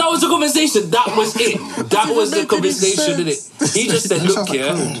 And that was the conversation. That was it. That was the conversation, didn't it? He just said, It look, sounds like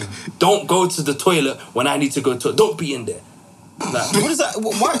yeah, code. don't go to the toilet when I need to go to it. Don't be in there. Like, What is that?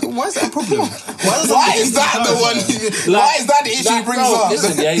 Why is that a problem? Why is that the one? Why is that the issue he brings no, up?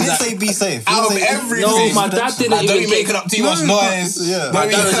 listen, yeah, He he's didn't like, say be safe. He Out of didn't say- everything. no, my dad didn't Like, don't even be making up too much noise. Yeah. My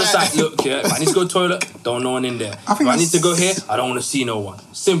Don't dad be- was just like, look, yeah, if I need to go to the toilet, don't know one in there. I think If I need that's- to go here, I don't want to see no one.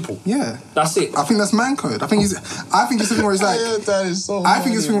 Simple. Yeah. That's it. I think that's man code. I think it's the thing where it's like. That is so. I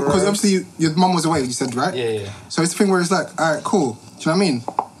think it's because obviously your mum was away. You said right. Yeah. So it's the thing where it's like, all right, cool. Do you know what I mean?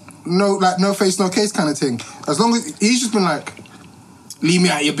 No, like no face, no case kind of thing. As long as he's just been like, leave me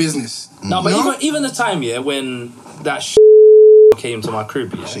out of your business. No, but No? even the time, yeah, when that came to my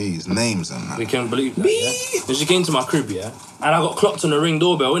crib, yeah, Jeez, names and we that. can't believe that, yeah. When she came to my crib, yeah, and I got clocked on the Ring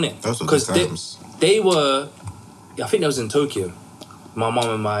doorbell, innit? Those were Because good times. they were, I think that was in Tokyo. My mum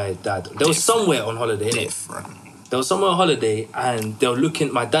and my dad. They were somewhere on holiday, innit? Different. They were somewhere on holiday, and they were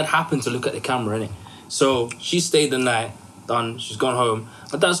looking. My dad happened to look at the camera, innit? So she stayed the night. Done. She's gone home.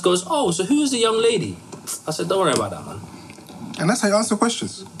 My dad goes, "Oh, so who is the young lady?" I said, "Don't worry about that, man." And that's how you answer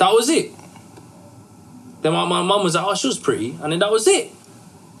questions. That was it. Then my mum was like, oh, she was pretty. And then that was it.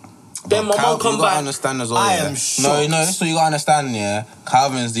 Then my mum come You gotta back. understand as well. I yeah. am No, shocked. no, that's what you gotta understand. Yeah,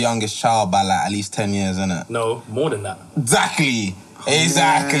 Calvin's the youngest child by like at least 10 years, innit? No, more than that. Exactly.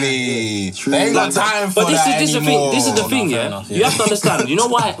 Yeah, true. They ain't got Like, time for But this that is the thing. anymore. This is the thing, fair yeah. enough, You have to understand. You know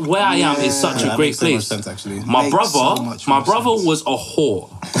why? Where I am is such a that great makes so much place. sense, actually. My Makes so brother, much my more brother sense. was a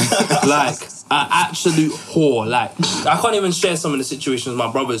whore, like an absolute whore. Like I can't even share some of the situations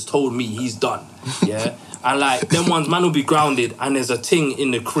my brother's told me he's done. Yeah, And like, them ones, man will be grounded and there's a ting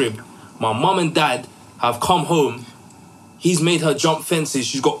in the crib. My mum and dad have come home. He's made her jump fences.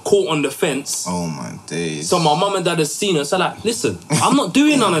 She's got caught on the fence. Oh my days. So my mum and dad has seen her. So like, listen, I'm not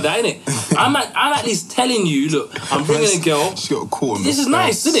doing none of that, innit? I'm at least telling you, look, I'm bringing a girl. She got caught on This the is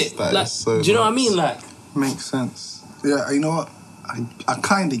nice, fence. isn't it? That Like, is so do you know what I nice. mean? Like, Makes sense. Yeah, you know what? I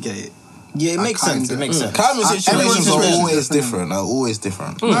kind of get it. Yeah, it I makes sense. kinda- It makes sense. Calvin's Everyone's situations are situation always is different. different. Are always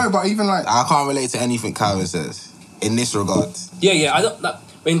different. No, but even like, I can't relate to anything Calvin says in this regard. yeah, I don't. Like,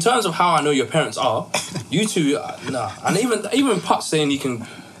 in terms of how I know your parents are, you two, nah. And even Put saying you can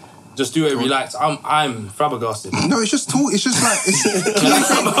just do whatever you like, I'm flabbergasted. no, it's just talk. It's just like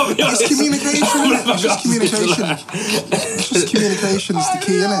it's communication. Innit? It's just communication. It's just communication is the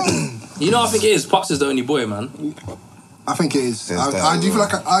key, innit? You know, I think it is. Pops is the only boy, man. I think it is. There's that I do as feel well.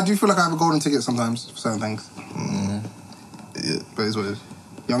 like I do feel like I have a golden ticket sometimes for certain things. Yeah. But it's what it is.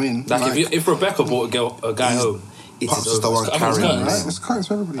 You know what I mean? Like, if Rebecca brought a guy home, it Pops is is the over. one I think it's carrying curtains. him. right? It's curtains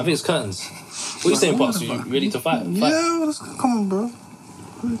for everybody. I think it's curtains. What are you saying, Pops? Are you ready to fight? Yeah, let's, come on, bro.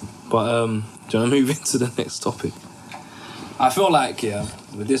 But do you want to move into the next topic? I feel like, yeah,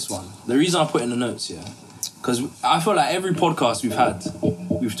 with this one, the reason I put in the notes, yeah, because I feel like every podcast we've had,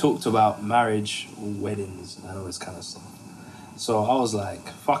 we've talked about marriage, weddings, and all this kind of stuff. So I was like,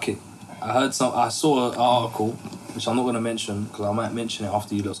 fuck it. I saw an article, which I'm not going to mention, because I might mention it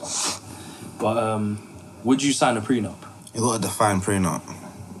after you look answer. But would you sign a prenup? You got to define prenup.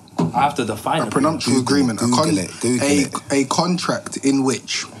 I have to define A prenuptial agreement, Google it. a contract in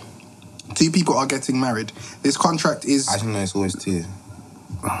which two people are getting married. This contract is I don't know. It's always two.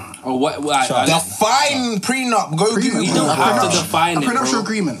 Or what? Define prenup. Go Google. You don't a have to prenuptial- define a it, prenuptial bro.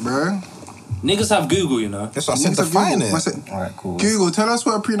 agreement, bro. Niggas have Google, you know. That's what I said. Niggas have Define Google. I it. said, Alright, cool. Google, tell us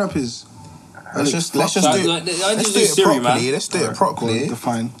what a prenup is. Let's just Like, do it. I Let's just do do it Siri, properly. man. Let's do it properly.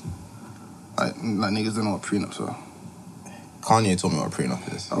 Define. Like niggas don't know what prenups are. Kanye told me what a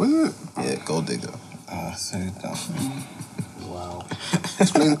prenup is. Oh, is it? Yeah, gold digger. So dumb. Wow.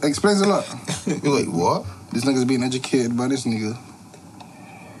 Explains a lot. Wait, what? This nigga's being educated by this nigga.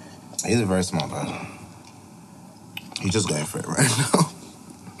 He's a very smart person. He's just going for it right now.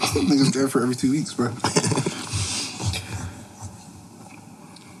 Niggas go for it every 2 weeks, bro.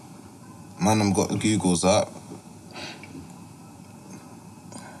 Man, I've got the Googles up.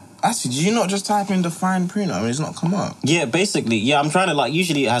 Actually, did you not just type in define prenup? I mean, it's not come up. Yeah, basically, yeah, I'm trying to, like,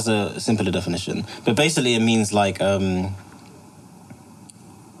 usually it has a simpler definition, but basically it means, like,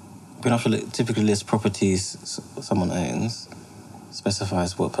 prenuptial typically lists properties someone owns,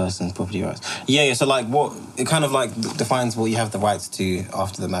 specifies what person's property rights. Yeah, so, like, what, it kind of, like, defines what you have the rights to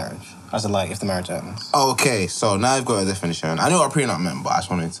after the marriage, as in, like, if the marriage ends. Okay, so now I've got a definition. I know what a prenup meant, but I just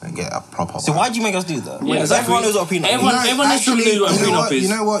wanted to get a proper So one. why'd you make us do that? Yeah, Because exactly. everyone knows what a prenup Everyone- is. everyone actually knows what a prenup is.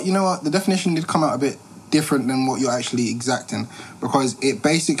 You know what? The definition did come out a bit different than what you're actually exacting, because it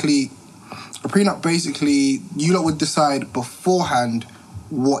basically, a prenup basically, you lot would decide beforehand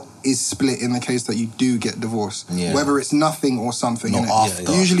what is split in the case that you do get divorced. Yeah. Whether it's nothing or something. Not innit?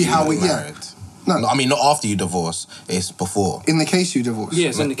 after. Usually you how get we, married. No, I mean, not after you divorce. It's before. in the case you divorce. Yeah,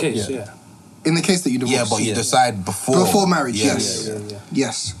 it's in the case, yeah. In the case that you divorce. Yeah, but you decide before. Before marriage, Yes. yes.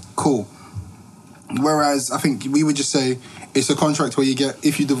 Yes, cool. Whereas I think we would just say it's a contract where you get,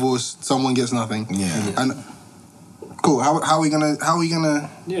 if you divorce, someone gets nothing. Yeah. And cool. How are we gonna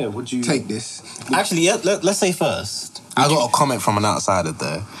Yeah, would you take this? Actually, yeah, let's say first. I got a comment from an outsider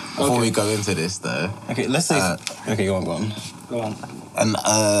there. Before Okay. we go into this, though, Okay, let's say... okay, go on. go on? an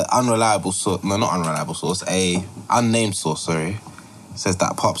unreliable source, no, not unreliable source, a unnamed source, sorry, says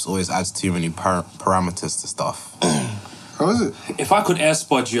that Pops always adds too many parameters to stuff. How is it? If I could air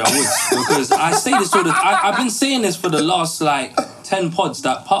spud you, I would. Because I say this all the time. I've been saying this for the last, like, 10 pods,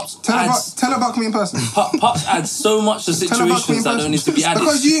 that Pops Tell about me in person. Pops adds so much to Tell about me in situations that person. don't need to be added.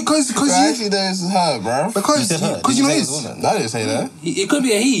 Because you Actually, there's her, bro. because you know it it's. wasn't. I didn't say that. It could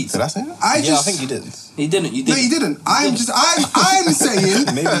be a he. Did I say that? I Yeah, I just. think you did. He didn't. You No, didn't. you didn't. I'm saying.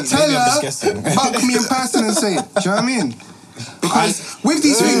 Maybe tell I'm just her. guessing. Fuck me in person and say it. Do you know what I mean? Because with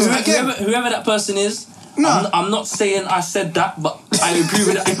these things, again. Whoever that person is, No. I'm not saying I said that, but I agree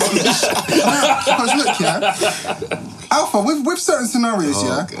with that information. Because look, yeah, Alpha, with certain scenarios,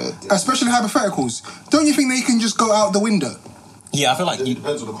 God. especially hypotheticals, don't you think they can just go out the window? Yeah, I feel like It you...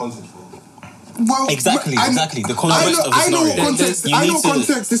 depends on the context, bro. Well, Exactly. The I context know, of the I know what scenario. context. You I know need what to-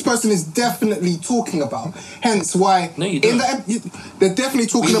 context this person is definitely talking about. Hence, why No, you don't. They're definitely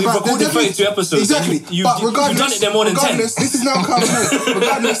talking We've about. they're recorded definitely- 32 episodes, Exactly. and you've but done regardless, it there more than 10. regardless, this has now come.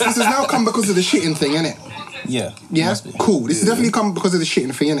 Regardless, this has now come because of the shitting thing, innit? Yeah. Yeah, Must be. cool. This has definitely come because of the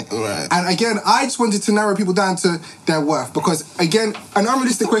shitting thing, innit? Right. And again, I just wanted to narrow people down to their worth because, again, an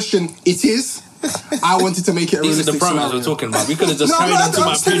unrealistic question, it is. I wanted to make it a These are the realistic parameters scenario. we're talking about. We could have just No, carried no, on to I'm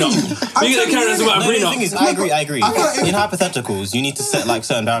my telling prenup. you. I'm We could have telling carried on to my No, the thing prenup. is, I agree. I feel like In hypotheticals, you need to set like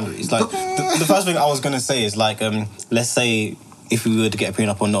certain boundaries. Like the first thing I was gonna say is like, let's say if we were to get a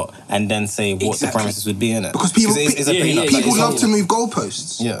prenup or not, and then say what the Exactly. premises would be in it. Because people- it's a Yeah, prenup. yeah, like, People it's love all- to move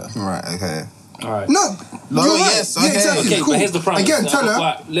goalposts. Yeah. Right, okay. All right. No, No, you're right. yes, Yeah, okay. exactly. Okay, cool. but here's the premise. Again, tell her.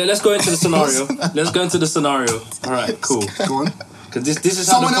 Right, let's go into the scenario. Let's go into the scenario. All right, cool. Go on. Because this is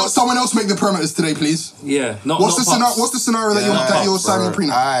how Someone else make the parameters today, please. Yeah, not What's not the scenario? pups. What's the scenario that you're signing a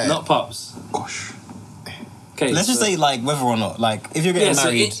prenup? Alright. Not pups. Gosh. Okay. Let's just say like whether or not, like if you're getting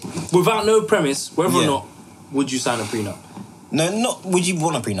married. Without no premise, whether or Yeah. not would you sign a prenup? No, not would you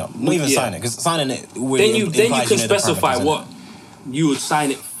want a prenup? Not even Yeah. sign it, because signing it would Then you implies can know the specify parameters, what you would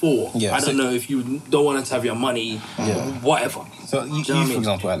sign it for. Yeah, I so- don't know if you don't want it to have your money, Yeah. whatever. innit? So you, Do you know what I for mean?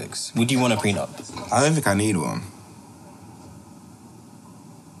 example, Alex, would you want a prenup? I don't think I need one.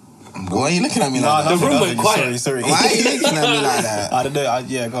 Why are you looking at me like The that? room went quiet. Sorry. Why are you looking at me like that? I don't know.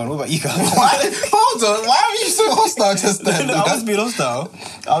 Yeah, go on. What about you guys? Why? Hold on. Why are you so hostile just then? No, I was being hostile.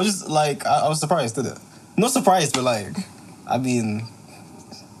 I was just like, I was surprised, didn't it? Not surprised, but like, I mean,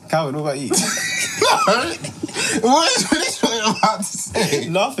 Calvin, what about you? What is what you're about to say?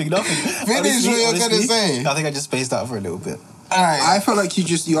 nothing. Finish what you're gonna say. I think I just spaced out for a little bit. Alright. I felt like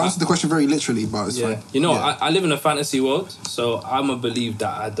you answered the question very literally, but it's Yeah. fine. You know, Yeah. I live in a fantasy world, so I'm a believe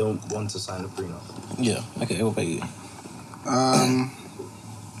that I don't want to sign a prenup. Yeah. Okay. What about you?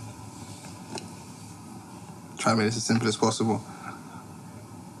 Try to make this as simple as possible.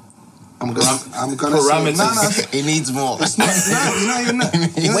 I'm gonna Parameters. say It needs more. no, you're not even that.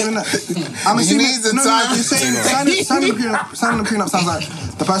 You're not even that. I'm assuming need the no, time. you're saying signing a prenup sounds like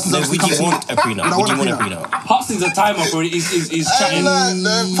the person's No, obviously would you come to me. want a prenup? Would I Would you want want a a prenup? prenup? Pops is a timer for it. He's chatting.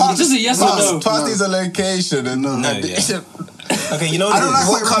 It's just a yes or no. Party's a location and No, yeah. Okay, you know I don't like What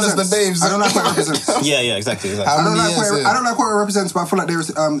what it colour's the represents. names? I don't like what it represents. Yeah, exactly. How I don't many like what years it, in? I don't like what it represents, but I feel like there is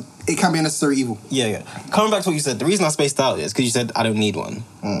it can be a necessary evil. Yeah. Coming back to what you said, the reason I spaced out is because you said I don't need one.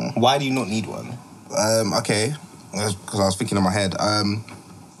 Why do you not need one? Okay. Because I was thinking in my head.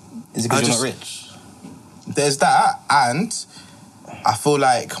 Is it because you're not rich? There's that, and I feel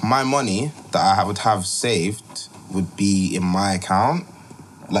like my money that I would have saved would be in my account.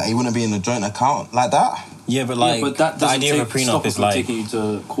 Like, it wouldn't be in a joint account like that. Yeah, but like but that the doesn't idea of a stop prenup her is from like, taking you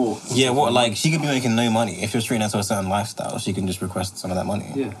to court. yeah, what like she could be making no money if you're treating her to a certain lifestyle. She can just request some of that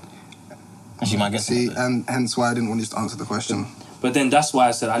money. Yeah. And she might get some See, of it. and hence why I didn't want you to answer the question. But then that's why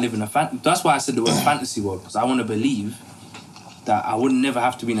I said I live in that's why I said the word fantasy world, because I want to believe that I would never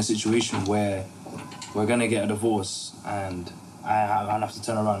have to be in a situation where we're gonna get a divorce and I'd have to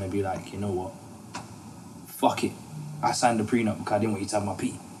turn around and be like, you know what, fuck it, I signed the prenup because I didn't want you to have my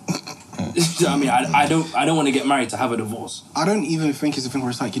pee. You know what I mean? I don't want to get married to have a divorce. I don't even think it's a thing where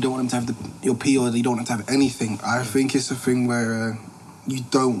it's like you don't want him to have your pee or you don't want him to have anything. I think it's a thing where you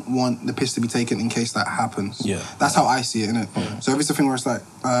don't want the piss to be taken in case that happens. Yeah. That's how I see it, innit? Yeah. So if it's a thing where it's like,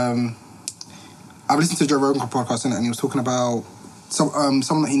 I've listened to Joe Rogan podcast, innit? And he was talking about someone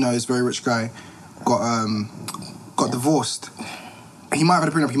that he knows, very rich guy, got divorced. He might have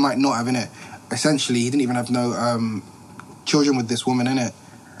had a prenup, he might not have, innit? Essentially, he didn't even have no children with this woman, innit?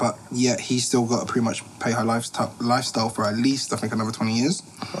 But yet he still got to pretty much pay her lifestyle for at least, I think, another 20 years.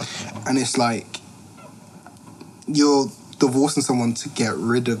 And it's like, you're divorcing someone to get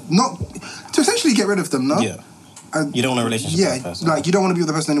rid of, not, to essentially get rid of them, no? Yeah. You don't want a relationship with that person. Like, you don't want to be with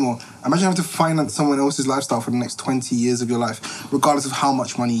the person anymore. Imagine having to finance someone else's lifestyle for the next 20 years of your life, regardless of how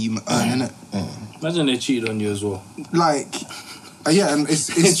much money you earn, innit? Imagine they cheated on you as well. Like, yeah, and it's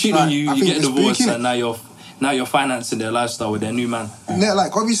They cheat on like, you, I you think get it's divorced, spooky, and now you're financing their lifestyle with their new man. Yeah,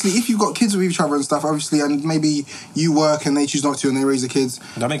 like, obviously, if you've got kids with each other and stuff, obviously, and maybe you work and they choose not to and they raise the kids,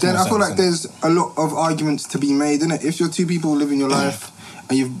 That makes then more I feel sense, like there's a lot of arguments to be made, innit? If you're two people living your life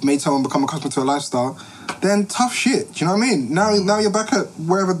and you've made someone become accustomed to a lifestyle, then tough shit, do you know what I mean? Now you're back at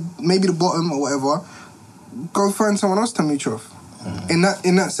wherever, maybe the bottom or whatever, go find someone else to meet you off. In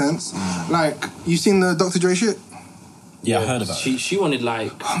that sense, like, you seen the Dr. Dre shit? Yeah, I heard about it. She wanted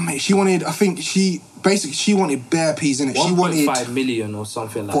like Oh, mate, she wanted bare peas in it. She wanted 1.5 million or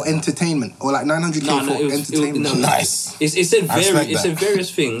something like for that. entertainment, or like 900k for entertainment. Nice. It said I respect it said that.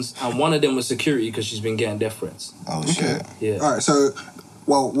 various things, and one of them was security because she's been getting death threats. Oh, shit. Yeah. All right, so,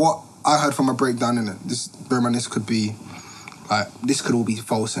 well, what I heard from a breakdown in it, bear in mind, this could be, like, this could all be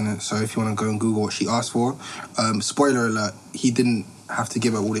false in it. So if you want to go and Google what she asked for, spoiler alert, he didn't have to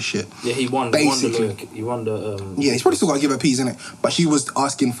give her all this shit. Yeah, he won. Basically. He won the. Yeah, he's probably still got to give her peas in it, but she was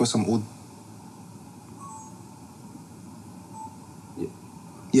asking for some.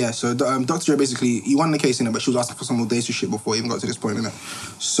 Yeah, so Dr. Dre basically, he won the case in it, but she was asking for some audacious shit before he even got to this point in it.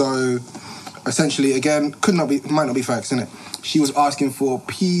 So essentially, again, might not be facts, innit? She was asking for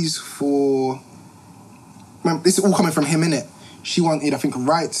peas for... Remember, this is all coming from him, innit? She wanted, I think,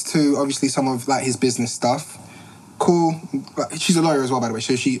 rights to, obviously, some of, like, his business stuff. Cool. Like, she's a lawyer as well, by the way,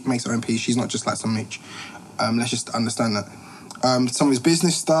 so she makes her own peas. She's not just, like, some H. Let's just understand that. Some of his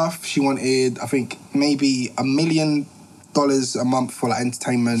business stuff, she wanted, I think, maybe $1 million a month for, like,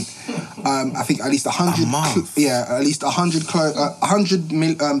 entertainment. I think at least 100... A month? At least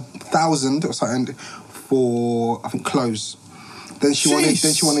 100,000 or something for, I think, clothes. Then she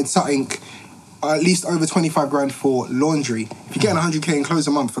wanted something... at least over 25 grand for laundry. If you're getting 100k in clothes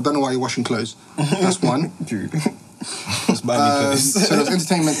a month, I don't know why you're washing clothes. That's one. It's buying me clothes. So there's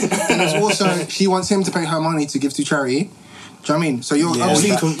entertainment. And there's also, she wants him to pay her money to give to charity. Do you know what I mean? So you're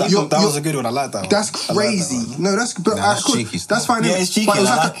obviously... That was a good one, I like that one. That's crazy. Like that one. No, that's... But, that's cheeky stuff. That's fine. Yeah, it's cheeky, But it was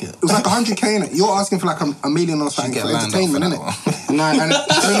I like like it. It was like 100k in it. You're asking for like $1 million or something get for lined up entertainment, for innit? And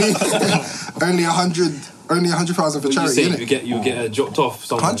only 100,000 for What you charity, say? innit? You get dropped off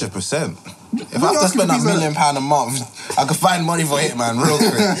somewhere. 100%. If What I have you to asking spend for $1 peas million a month, I could find money for Hitman real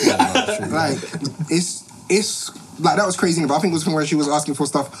quick. Like, it's like, that was crazy, but I think it was the thing where she was asking for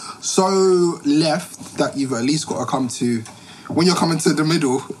stuff so left that you've at least got to come to... When you're coming to the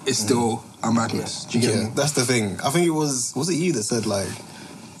middle, it's still a madness. Do you get me? That's the thing. I think it was it you that said, like,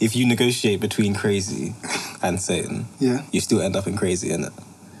 if you negotiate between crazy and Satan, you still end up in crazy, innit?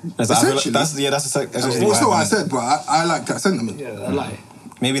 Essentially. That's essentially Well, it's not what I said, but I like that sentiment. Yeah, I like it.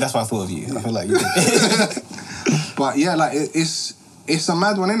 Maybe that's what I thought of you. I feel like you did. But yeah, like, it's a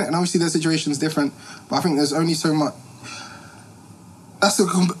mad one, innit? And obviously their situation's different, but I think there's only so much... It's a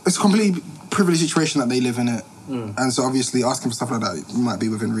completely privileged situation that they live in, it. And so obviously asking for stuff like that might be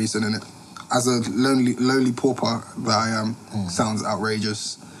within reason, innit? As a lowly pauper that I am, sounds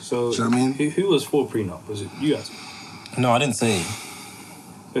outrageous. So, do you know what I mean? Who was for prenup? Was it you guys? No, I didn't say.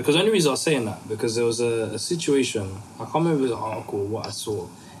 Because the only reason I was saying that, because there was a situation, I can't remember the article or what I saw,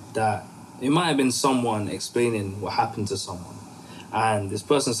 that it might have been someone explaining what happened to someone. And this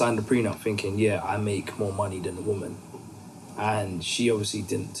person signed a prenup thinking, yeah, I make more money than the woman. And she obviously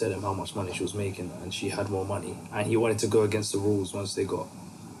didn't tell him how much money she was making, and she had more money. And he wanted to go against the rules once they got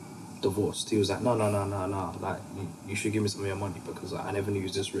divorced. He was like, no. Like, you should give me some of your money because I never knew you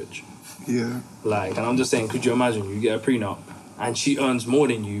was this rich. Yeah. Like, and I'm just saying, could you imagine you get a prenup and she earns more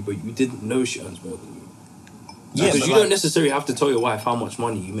than you, but you didn't know she earns more than you? Yeah, because you don't necessarily have to tell your wife how much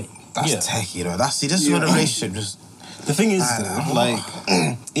money you make. That's techie, though. This is where the relationship just... The thing is, though, like,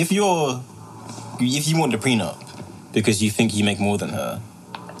 if you want the prenup because you think you make more than her,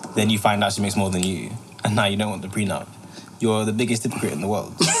 then you find out she makes more than you, and now you don't want the prenup. You're the biggest hypocrite in the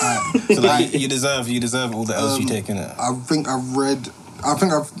world. So like, you deserve all the L's you take, innit? I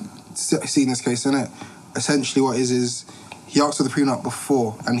think I've seen this case, innit? Essentially what is he asked for the prenup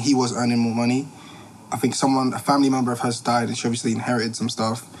before and he was earning more money. I think a family member of hers died and she obviously inherited some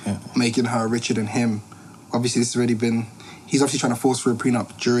stuff, making her richer than him. Obviously this has already been... He's obviously trying to force for a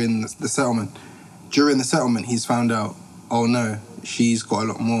prenup during the settlement. During the settlement, he's found out, oh no, she's got a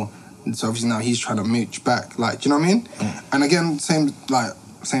lot more. And so obviously now he's trying to mooch back. Like, do you know what I mean? And again, same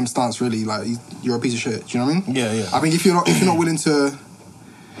stance really. Like, you're a piece of shit. Do you know what I mean? Yeah. I think if you're not willing to...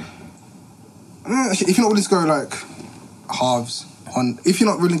 If you're not willing to go, like, halves on... If you're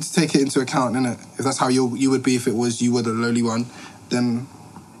not willing to take it into account, innit? If that's how you would be if it was you were the lowly one, then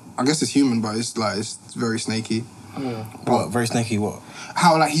I guess it's human, but it's very snaky. What? Very snaky what?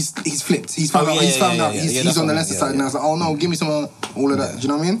 How, like, he's flipped. He's found out he's on the lesser side, and I was like, oh no, give me some all of that. Do you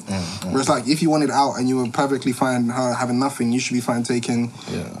know what I mean? Whereas, like, if you wanted out and you were perfectly fine her having nothing, you should be fine taking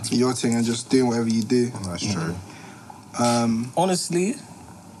your thing and just doing whatever you do. That's true. Honestly,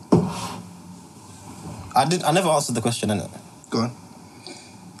 I never answered the question, innit? Go on.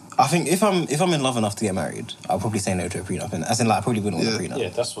 I think if I'm in love enough to get married, I'll probably say no to a prenup. As in, like, I probably wouldn't want a prenup. Yeah,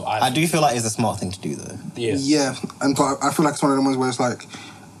 that's what I do feel like it's a smart thing to do, though. Yeah. Yeah, but I feel like it's one of the ones where it's like,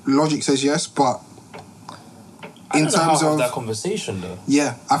 logic says yes, but in terms of that conversation, though.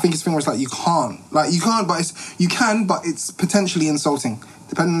 Yeah, I think it's a thing where it's like you can, but it's potentially insulting,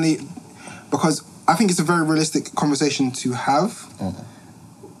 dependently, because I think it's a very realistic conversation to have.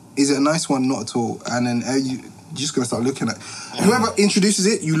 Is it a nice one? Not at all. And then you're just gonna start looking at whoever introduces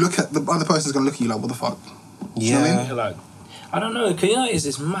it. You look at the other person's gonna look at you like, what the fuck? Do you know what I mean? Like, I don't know.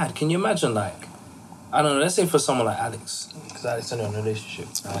 It's mad. Can you imagine, like, I don't know. Let's say for someone like Alex, because Alex is in a relationship.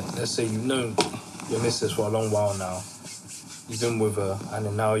 Right? Let's say you've known your missus for a long while now. You've been with her, and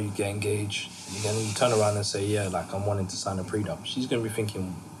then now you get engaged. You turn around and say, yeah, like, I'm wanting to sign a prenup. She's gonna be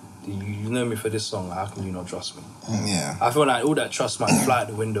thinking, you know me for this long. Like, how can you not trust me? Yeah. I feel like all that trust might fly out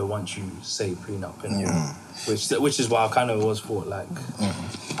the window once you say prenup, which is why I kind of always thought, like,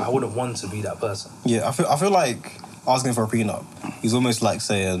 I wouldn't want to be that person. Yeah, I feel like asking for a prenup is almost like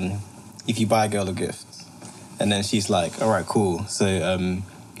saying, if you buy a girl a gift, and then she's like, all right, cool. So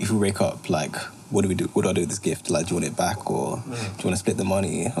if we wake up, like, what do we do? What do I do with this gift? Like, do you want it back, or do you want to split the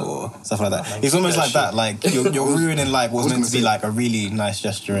money, or stuff like that? It's almost like that. Like you're ruining like what's meant to be like a really nice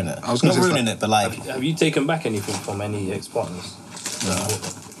gesture in it. I was not ruining it, but like, have you taken back anything from any ex-partners? No.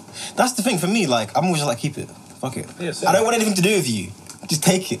 That's the thing for me. Like, I'm always just like, keep it. Fuck it. Yeah, I don't want anything to do with you. Just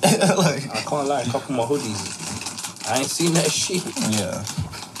take it. Like, I can't lie. A couple of my hoodies. I ain't seen that shit. Yeah.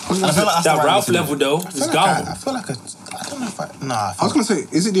 I feel like that Ralph level though is gone. I feel like I don't know if I... Nah. I was going to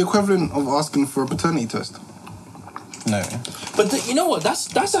say, is it the equivalent of asking for a paternity test? No. But you know what?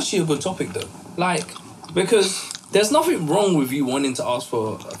 That's actually a good topic though. Like, because there's nothing wrong with you wanting to ask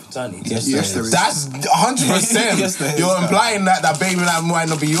for a paternity test. Yes, there is. That's 100%. Yes, there is. You're implying that baby might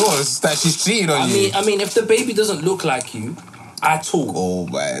not be yours, that she's cheating on you. I mean, if the baby doesn't look like you at all. Oh,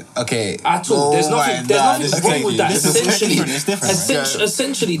 man. Okay. At all. There's nothing wrong with that. Essentially, It's different.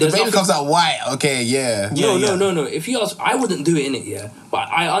 essentially, The there's baby nothing. comes out white. Okay, yeah. No. If you ask, I wouldn't do it in it, yeah. But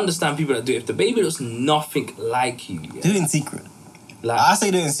I understand people that do it. If the baby looks nothing like you, yeah. Do it in secret. Like, I say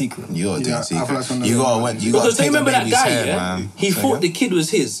do it in secret. You gotta do Yeah, it secret. I feel like some- You gotta because take the remember that baby's guy, hair, yeah? man. He thought the kid was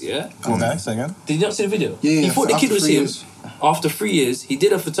his, yeah. Okay, say again. Did you not see the video? Yeah, He thought the after kid was 3 him. years. After 3 years, he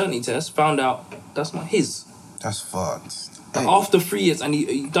did a paternity test, found out that's not his. That's fucked. After 3 years, and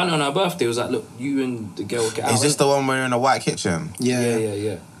he done it on her birthday. He was like, look, you and the girl get out. Is this the one where you're in a white kitchen?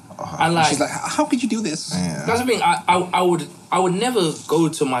 Yeah. And like, She's like, how could you do this? Yeah. that's the thing. I would never go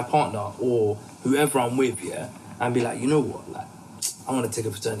to my partner or whoever I'm with, yeah, and be like, you know what, like, I want to take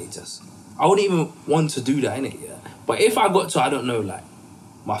a paternity test. I wouldn't even want to do that, innit, yeah. But if I got to, I don't know, like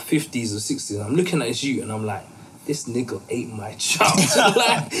my 50s or 60s, I'm looking at this you and I'm like, this nigga ate my child.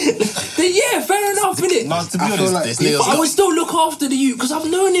 Like, then yeah, fair enough, innit? No, to be I feel honest, like this if- nigga's But I would still look after the you because I've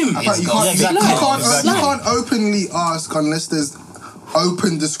known him. I feel like you Yeah, can't, exactly. you Like, can't openly ask unless there's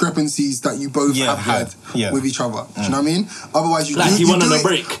open discrepancies that you both Yeah, have had yeah. with each other. Do you know what I mean? Otherwise, you Like do, he you went do on a it.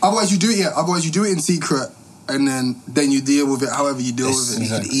 break. Otherwise, you do it. Yeah. Otherwise, you do it in secret, and then you deal with it however you deal It's, with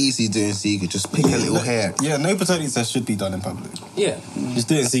you it. could easily do it in secret. Just pick a little hair. Yeah, no paternity test should be done in public. Yeah. Just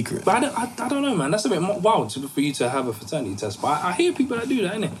do it in secret. But I don't know, man. That's a bit wild for you to have a fraternity test. But I hear people that do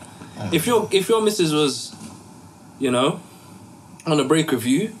that, innit? If your missus was, you know, on a break with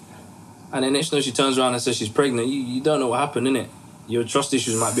you, and then next thing she turns around and says she's pregnant, you don't know what happened, innit? Your trust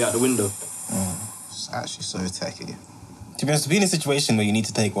issues might be out the window. It's actually so techy. To be honest, to be in a situation where you need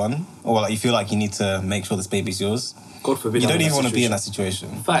to take one, or like you feel like you need to make sure this baby's yours, God forbid. you I'm don't in even that want to be in situation.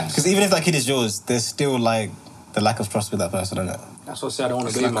 that situation. Facts. Because even if that kid is yours, there's still like the lack of trust with that person, isn't it? That's what I say. I don't want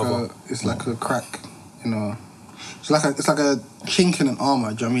It's to be like mother. it's like a crack, you know. It's like a chink in an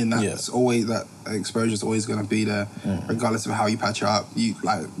armor. Do you know what I mean? That's always that exposure is always going to be there, regardless of how you patch it up. You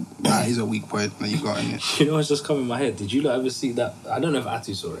like that is a weak point that you got in it. You know what's just come in my head? Did you ever see that? I don't know if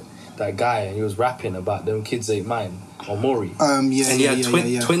Atu saw it. That guy, and he was rapping about them kids ain't mine, or Maury. Yeah, and he yeah, had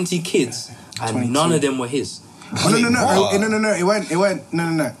yeah. 20 kids, and 22. none of them were his. Oh, no. It went.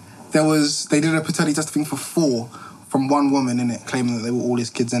 No. They did a paternity test thing for 4 from one woman in it, claiming that they were all his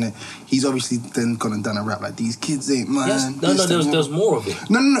kids in it. He's obviously then gone and done a rap like these kids ain't mine. Yes, no, there's more of it.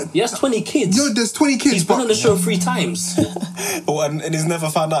 No. He has 20 kids. Yo, there's 20 kids. He's been but on the show 3 times. Oh, and he's never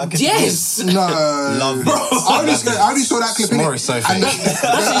found out. Yes. no. Love Bro, I only saw that clip in Maury's so fake.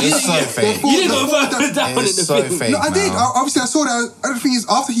 It's so fake. You didn't go further down in the It's so thing. fake. No, I did. man. Obviously, I saw that. And the thing is,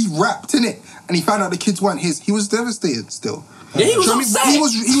 after he rapped in it and he found out the kids weren't his, he was devastated still. Yeah, he was Do you know what upset. I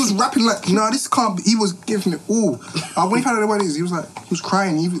mean? He was rapping like, nah, this can't be. He was giving it all. When he found out they weren't his, he was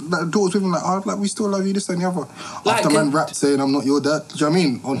crying. The daughter was with him like, oh, like, we still love you, this and the other. Like, After man rapped saying, I'm not your dad. Do you know what I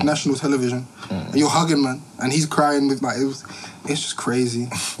mean? On national television. And you're hugging, man. And he's crying with like, it's just crazy.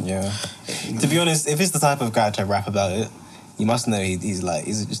 Yeah. To be honest, if it's the type of guy to rap about it, you must know he's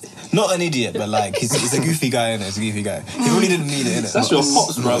just not an idiot, but like he's a goofy guy, innit? He's a goofy guy. He really didn't mean it, innit? That's your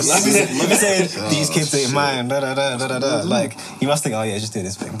pops, bro. If he's saying these kids ain't mine, like you must think, oh yeah, just do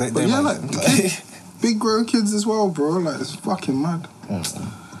this thing. Don't But yeah, mind like, him. big grown kids as well, bro. Like, it's fucking mad.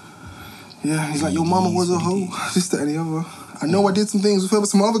 Yeah, he's like, your mama was a hoe. This, that, and the other. I know I did some things with her, but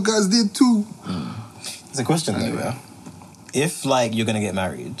some other guys did too. It's a question though, yeah. If like you're gonna get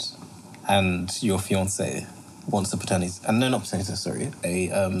married and your fiance wants a paternity, and no, not paternity, sorry, a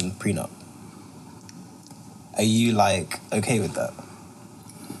prenup, are you like okay with that?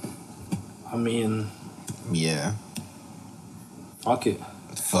 I mean, Yeah. fuck it.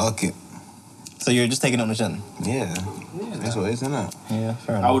 Fuck it. So you're just taking it on the chin? Yeah. That's what it is, isn't it? Yeah,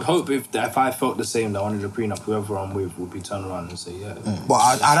 fair enough. I would hope if I felt the same, that I wanted a prenup, whoever I'm with would be turned around and say, yeah. But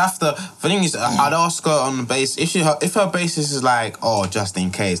I'd have to. The thing is, I'd ask her on the base. If her basis is like, oh, just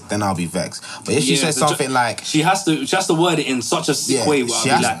in case, then I'll be vexed. But if she says something like, she has to word it in such a sick way where I'll be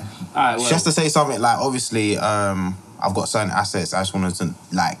like, all right, well. She has to say something like, obviously, I've got certain assets. I just wanted to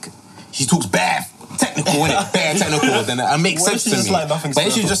like. She talks bare technical, innit? Bare technical. Then it makes sense to me. Like nothing's but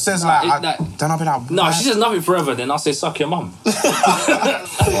if she just says like, then I'll be like, no, she says nothing forever. Then I'll say, suck your mum. So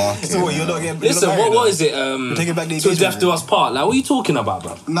what, you're not getting... Listen, what is it? Taking back the till engagement death do ring. us part. Like, what are you talking about,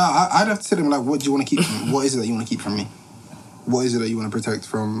 bro? No, I'd have to tell him, like, what do you want to keep from me? What is it that you want to keep from me? What is it that you want to protect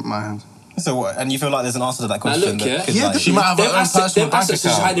from my hands? So what? And you feel like there's an answer to that question? look, yeah. Yeah, she might have her own personal bank assets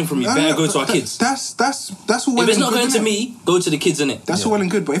she's account. hiding from me. Better go to our kids. That's all well If it's and not good, going to innit? me, go to the kids, innit? That's all well and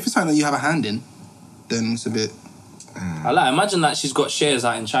good, but if it's something that you have a hand in, then it's a bit... Imagine that she's got shares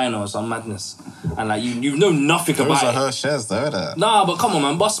out in China or some madness. And like, you know nothing Those about are it. her shares, though, innit? Nah, but come on,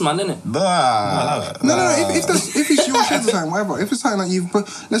 man. Boss man, innit? No. If it's your shares or something, whatever. If it's something like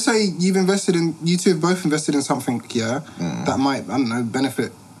let's say you two have both invested in something, yeah, that might, I don't know,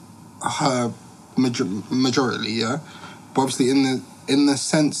 benefit her majority, yeah. But obviously, in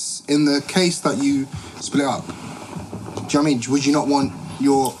the case that you split up, do you know what I mean? Would you not want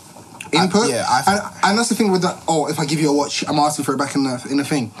your input? And that's the thing with that. Oh, if I give you a watch, I'm asking for it back in the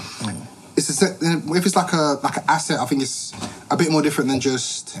thing. If it's like an asset, I think it's a bit more different than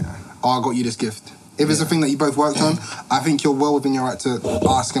just, oh, I got you this gift. If it's a thing that you both worked on, I think you're well within your right to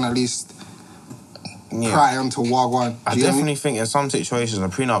ask and at least pry onto Wagwan. I definitely think in some situations a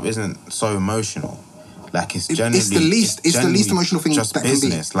prenup isn't so emotional. Like it's generally it's the least emotional thing just that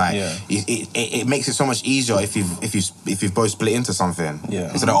business. can be. Like it makes it so much easier if you've both split into something. Yeah.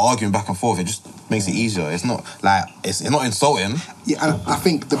 Instead of arguing back and forth, it just makes it easier. It's not like it's not insulting. Yeah, and I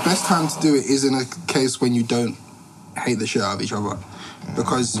think the best time to do it is in a case when you don't hate the shit out of each other.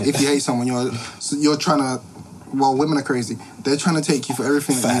 Because if you hate someone, you're trying to. Well, women are crazy. They're trying to take you for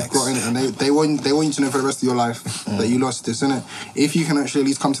everything that you've got in it, and they want you to know for the rest of your life that you lost this, innit? If you can actually at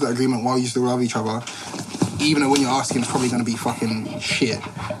least come to that agreement while you still love each other, even though when you're asking, it's probably going to be fucking shit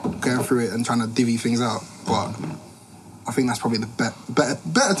going through it and trying to divvy things out. But I think that's probably the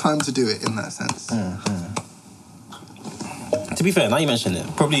better time to do it in that sense. To be fair, now you mention it,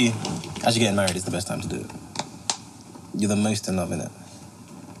 probably as you're getting married is the best time to do it. You're the most in love, innit?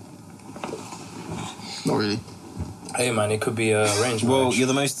 Not really. Hey, man, it could be arranged. Well, you're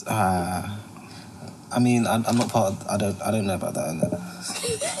the most. I mean, I'm not part of. I don't know about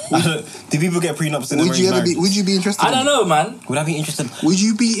that. Do people get prenups in arranged marriages? Would you be interested? I don't know, man. Would I be interested? Would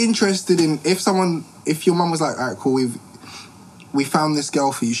you be interested in if your mum was like, all right, cool, we found this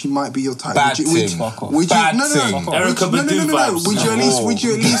girl for you. She might be your type. Bad Would thing. you? Fuck off. Would you? Bad No. thing. Erykah Badu vibes. Would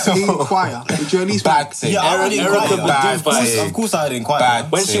you at least inquire? Would you at least? Bad thing. Yeah, I already Erykah inquired. Badu Of course I would inquire.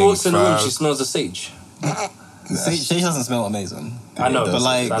 Bad. When she thing, walks in the room, bro. she smells of sage. Sage doesn't smell amazing. I know, But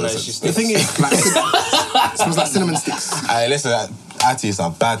like, I know she the thing is, Smells like cinnamon sticks. Hey, listen, actually, it's a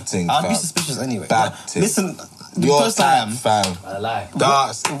bad thing. I'd be fam. suspicious anyway. Bad Like, thing. listen, the Your first I am. type, fam. I lie.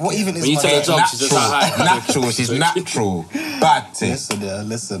 That's What even is When you my tell her type? job, she says hi. natural. She's natural. Bad thing.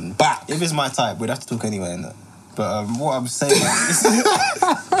 Listen. Back. If it's my type, we'd have to talk anyway, innit? But what I'm saying is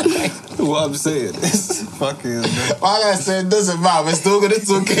fucking... Like I said, it doesn't matter. We're still gonna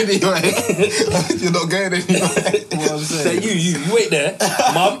talk anyway. You're not going anywhere. What I'm Say saying. you wait there,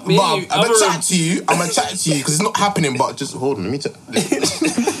 mum. Me Mum, and you, I'm gonna other chat to you. Because it's not happening. But just hold on. Let me check.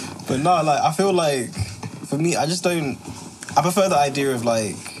 But no, like, I feel like, for me, I just don't... I prefer the idea of,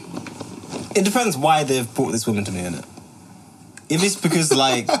 like... It depends why they've brought this woman to me, innit? If it's because,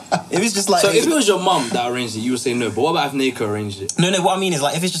 like... If it's just like... So if it was your mum that arranged it, you would say no. But what about if Nika arranged it? No, what I mean is,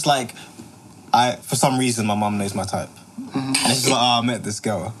 like, if it's just like... For some reason, my mum knows my type. And it's just like, I met this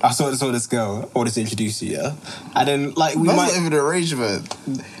girl. I saw this girl. I wanted to introduce you, yeah? And then, like, we That's might... not even an arrangement.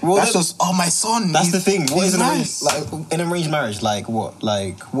 Well, That's then- just, oh, my son. That's the thing. What he's is an nice. arranged... Like, an arranged marriage, like, what?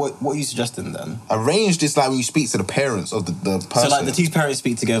 Like, what are you suggesting, then? Arranged is like when you speak to the parents of the person. So, like, the two parents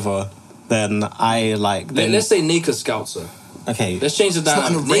speak together, then I, like... Then, Let's say Nika scouts her. okay. Let's change the It's not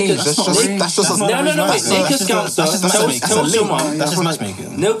dynamic. an arranged. Nika- That's just That's not No, arranged wait. marriage. Nika That's scouts just- her. that's just Tells your matchmaking. mum. That's just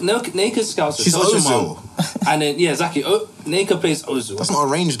matchmaking. Nika scouts her. She's Tells your Ozil. mum. And then, yeah, exactly. Nika plays Ozil. That's not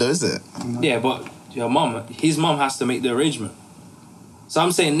arranged though, is it? Yeah, but your mum, his mum has to make the arrangement. So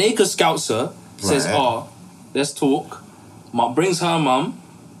I'm saying Nika scouts her, says, Right. oh, let's talk. Brings her mum,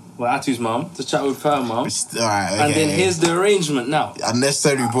 well, Atu's mum, to chat with her mum. Alright, okay. And then here's the arrangement now.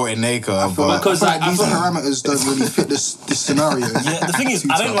 Unnecessarily brought in Naka, but... Because I feel like I these feel- parameters don't really fit this scenario. Yeah, the thing is, Too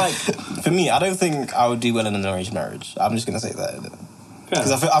I don't tough. like... For me, I don't think I would do well in an arranged marriage. I'm just going to say that.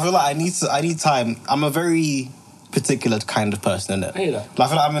 Because I feel like I need time. I'm a very particular kind of person, innit? I hear that. Like, I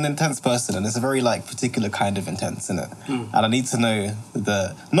feel like I'm an intense person, and it's a very like particular kind of intense, innit? And I need to know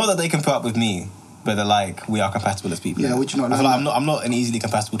that not that they can put up with me, but they're like we are compatible as people. Yeah, would you not I feel know like I'm not an easily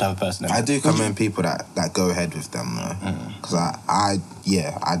compatible type of person. I do commend people that go ahead with them though, because I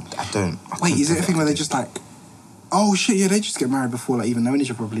don't. Wait, is it a thing where they just like, oh shit, yeah, they just get married before like even knowing each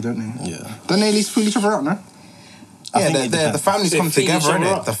other properly, don't they? Yeah. Don't they at least feel each other out, no? Yeah, the families They come feed each together, other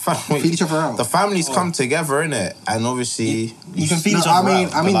innit? out. The Feed each other out. The families come together, innit? And obviously, You can feed No, each other I mean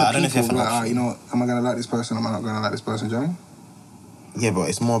out, but, like, I don't know the if you have people an like, option. you know what, am I gonna like this person? Am I not gonna like this person? Do you know what I mean? yeah, but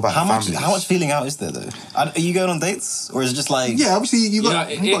it's more about How the much? families. How much feeling out is there though? Are you going on dates, or is it just like? Yeah, obviously you You know, got.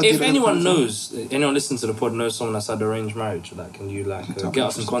 you gotta if do anyone that. anyone listening to the pod knows someone that's had arranged marriage, like, can you like get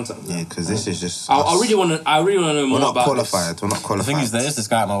us in contact? Yeah, because this is just. I really want to. I really want to know more We're not about qualified. this. We're not The qualified. thing is, there is this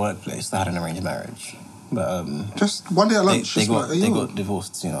guy at my workplace that had an arranged marriage, but Just one day at they, lunch. they just got like, they yo, got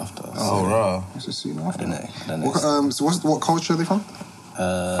divorced soon after. Oh, raw. it's just, you know, I don't know. What, so what culture are they from?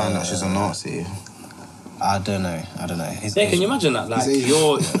 Find out she's a Nazi. I don't know. He's Yeah, can Asian. you imagine that? Like He's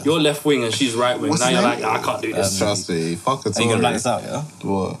you're left wing and she's right wing. What's Now his you're name? like, I can't do this. Trust me. Fuck a Are you gonna black Tory. this out? Yeah.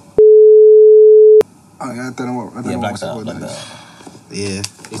 What? I don't know what. I don't Yeah, know black what's this out called. like that. Yeah.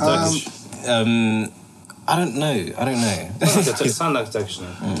 He's Turkish. I don't know. Sound like a Turkish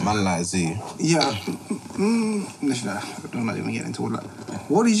name. Man like Z. Yeah. Listen, I'm not even getting into all that.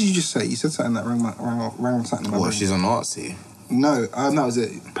 What did you just say? You said something that rang something in my What? brain. She's a Nazi. No, that was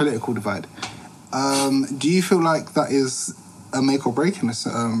it. Political divide. Do you feel like that is a make or break in this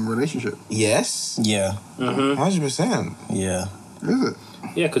relationship? Yes. Yeah. 100%. Yeah. Is it?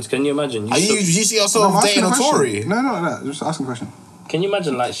 Yeah, because can you imagine? Do you see yourself I'm asking dating a question. Tory? No. Just asking a question. Can you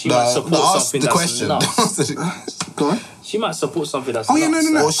imagine like she might support ask something the that's question. nuts? Go on. She might support something that's Oh, yeah, nuts.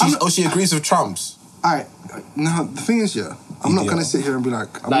 no. Or she agrees with Trump's. Alright. Now, the thing is, yeah, I'm not going to sit here and be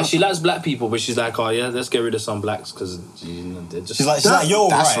like... Like she likes black people, but she's like, oh yeah, let's get rid of some blacks because they're just. She's like, yo,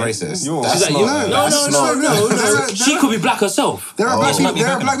 That's right. racist. You're That's She's like, not- no. There She could be black herself. are black she might people. be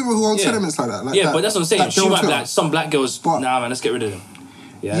There are black black people who hold Yeah. sentiments like that. Like Yeah, that. but that's what I'm saying. Like She Donald might be Trump. like some black girls. But- Nah, man, let's get rid of them.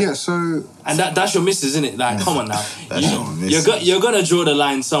 Yeah. So And that's your missus, isn't it? Like, come on now. That's your missus. You're gonna draw the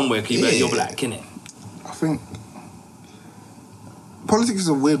line somewhere, because Yeah. you're black, innit? I think politics is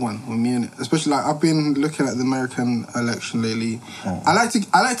a weird one with me, innit? Especially like I've been looking at the American election lately. I like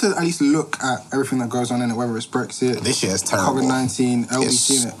to at least look at everything that goes on in it, whether it's Brexit, This year is terrible. COVID-19, LBC,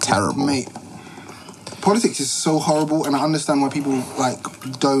 It's innit? terrible. Mate. Politics is so horrible, and I understand why people like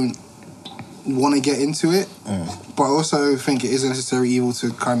don't want to get into it, but I also think it is a necessary evil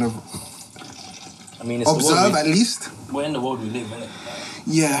to kind of I mean, it's observe at least. we're in the world we live, innit?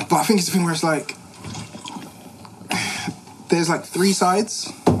 Yeah, but I think it's the thing where it's like there's like 3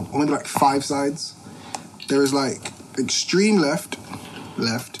 sides, or maybe like 5 sides. There is like extreme left,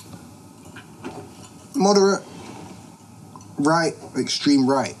 moderate, right, extreme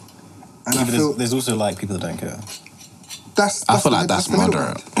right, and Yeah, I but feel there's also like people that don't care. that's I feel the like that's the middle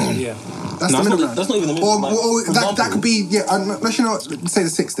moderate. ground. Yeah. That's No, the that's middle not- ground. that's not even the middle, Or, like, or for that example- could be let's let's say the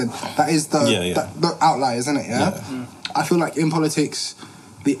 6th then. That is the Yeah. the outliers, isn't it? Yeah. I feel like in politics,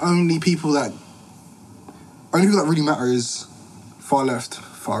 the only people that really matter is far left,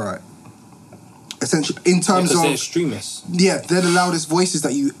 far right. Essentially, in terms Because they're of extremists. they're the loudest voices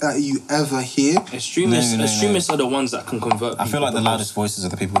that you ever hear. Extremists, No. extremists are the ones that can convert people. I feel like the because- loudest voices are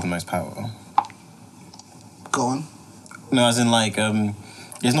the people with the most power. Go on. No, as in like,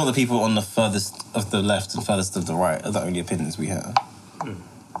 it's not the people on the furthest of the left and furthest of the right are the only opinions we have.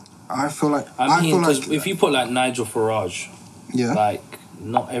 I feel like I mean, feel because like if you put like Nigel Farage, yeah, like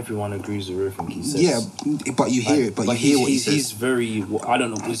not everyone agrees with everything he says. yeah, but you hear Like, it. But you hear what he he's, says. he's very. I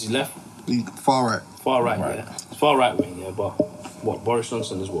don't know. Is he left? Far right, Far right, Right. yeah. Far right wing, yeah. But what Boris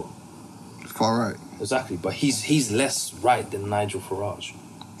Johnson is what? far right. Exactly. But he's less right than Nigel Farage.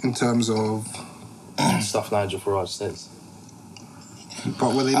 In terms of, Stuff Nigel Farage says.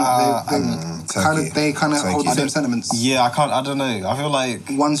 but were they not? They kind of hold the same sentiments. Yeah, I don't know. I feel like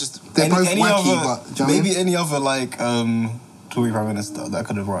One's just they're both wacky, but do you know what I maybe mean? any other like Tory prime minister that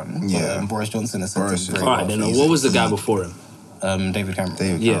could have run. Yeah. But, Boris Johnson is Boris very is- All right, then. What was the guy before him? David Cameron.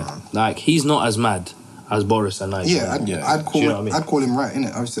 David Yeah, Cameron. like he's not as mad as Boris and Nigel. Yeah, Yeah. I'd call Do you know what I mean? I'd call him right,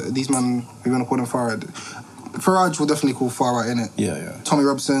 innit? These men, we're gonna call them far right. Farage will definitely call far right, innit? Yeah. Tommy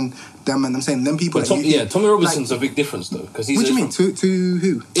Robinson, them and I'm saying them people. But that you hear- Tommy Robinson's a big difference though, because he's. What do you mean? To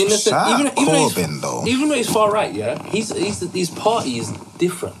who? In the sense, Shout out even though he's- Corbyn, though. even though he's far right, yeah, his party is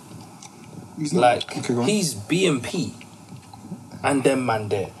different. He's not. Like Okay, go on. he's BNP, and them man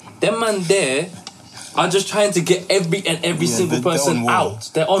there, are just trying to get every single person out.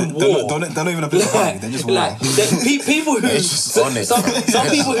 They're on war. They're not even a bit of money. They're just war. People who just on it. Some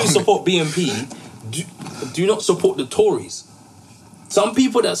people who support BNP do not support the Tories. Some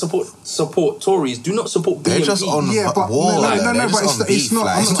people that support Tories do not support BNP. They're just on war. No, but it's not.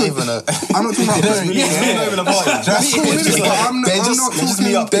 I'm not talking about. I'm not talking about. That's cool, innit? But I'm not talking.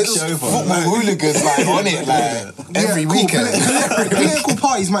 They're just football hooligans like on it like every weekend. Political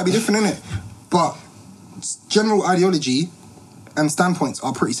parties might be different, innit? But general ideology and standpoints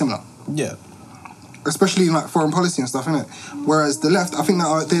are pretty similar. Yeah. Especially in like foreign policy and stuff, innit? Whereas the left, I think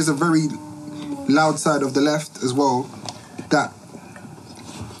that there's a very loud side of the left as well that.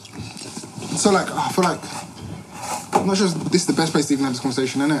 So like, I feel like I'm not sure if this is the best place to even have this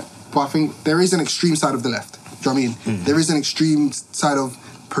conversation, innit? But I think there is an extreme side of the left. Do you know what I mean? There is an extreme side of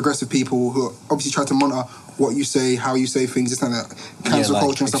progressive people who obviously try to monitor what you say, how you say things, this and that, cancel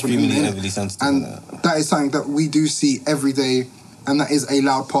culture and stuff. And that is something that we do see every day, and that is a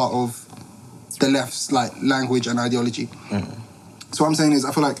loud part of the left's like language and ideology. So what I'm saying is,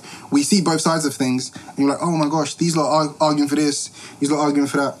 I feel like we see both sides of things, and you're like, oh my gosh, these lot are arguing for this, these lot are arguing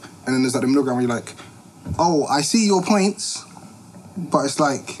for that, and then there's like the middle ground where you're like, oh, I see your points, but it's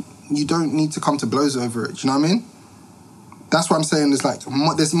like, you don't need to come to blows over it, do you know what I mean? That's what I'm saying, there's like,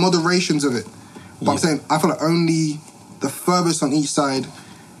 there's moderations of it. But I'm saying, I feel like only the furthest on each side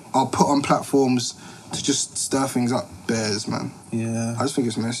are put on platforms to just stir things up bears, man. Yeah. I just think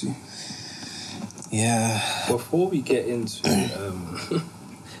it's messy. Yeah. Before we get into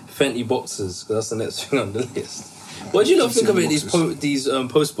Fenty boxes, because that's the next thing on the list. What do you not think about these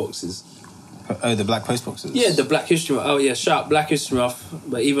post boxes? Oh, the black post boxes? Yeah, the Black History Month. Oh yeah, shout Black History Month.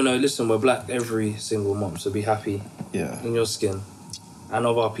 But even though, listen, we're black every single month, so be happy in your skin and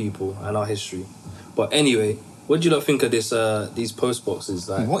of our people and our history. But anyway, what do you not think of this? These post boxes?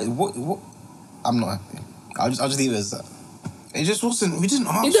 Like, what? I'm not happy. I'll just leave it as that. It just wasn't. We didn't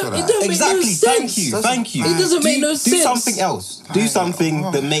ask It for don't that. make no Exactly. sense. Thank you. It doesn't make no Do sense. something else. Do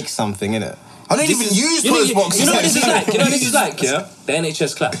something that makes something, innit? I don't even use post boxes. You know what this is like? You know what this is like? Yeah, the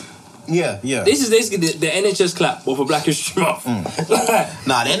NHS clap. Yeah. This is basically the NHS clap for Black History Month.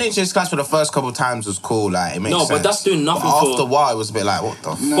 Nah, the NHS class for the first couple of times was cool. Like, it makes sense. No, but that's doing nothing But for. after a while, it was a bit like, what the?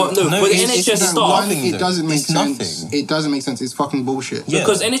 But the NHS staff. It doesn't make It's sense. nothing. It doesn't make sense. It's fucking bullshit. Yeah.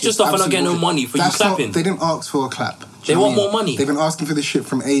 Because NHS staff are not getting no money for you clapping. They didn't ask for a clap. They want more money. They've been asking for this shit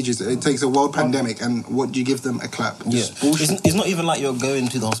from ages. It takes a world pandemic, and what do you give them? A clap. Yeah. Just bullshit. It's not even like you're going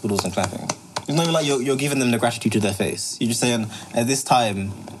to the hospitals and clapping. It's not even like you're giving them the gratitude to their face. You're just saying, at this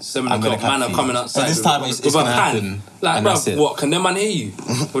time, 7 I'm gonna o'clock, clap man for are coming you. outside At this time, it's with a gonna pan. happen. Like, and that's bruv, it. what? Can them man hear you?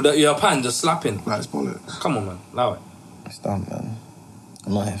 With your pan just slapping? Like, it's bollocks. Come on, man. Allow it. It's done, man.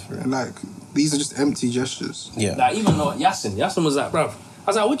 I'm not here for it. And like, these are just empty gestures. Yeah. Like, even though Yasin was like, bruv. I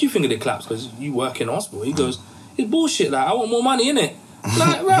was like, what do you think of the claps? Because you work in a hospital. He goes, it's bullshit. Like, I want more money, innit?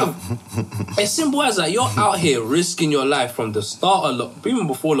 Like, bruv. As simple as that, you're out here risking your life from the start of even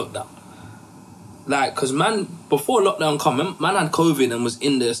before lockdown. Like, because man, before lockdown come, man had COVID and was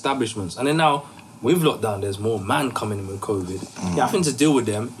in the establishments. And then now, with lockdown, there's more man coming in with COVID. You're having to deal with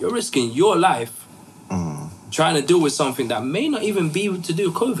them. You're risking your life trying to deal with something that may not even be to do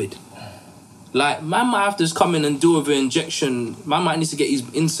with COVID. Like, man might have to just come in and do with an injection. Man might need to get his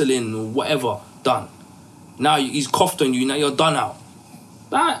insulin or whatever done. Now he's coughed on you, now you're done out.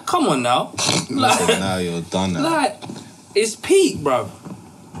 Like, come on now. Like, Now you're done now. like, it's peak, bruv.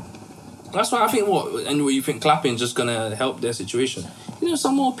 That's why I think anyway, you think clapping just gonna help their situation. You know,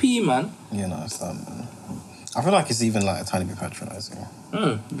 some more pee, man. Yeah, no, it's done, man. I feel like it's even like a tiny bit patronising.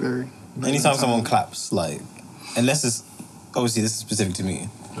 Very. Anytime someone claps, like, unless it's, obviously this is specific to me,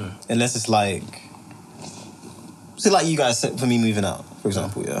 unless it's like, say like you guys said for me moving out, for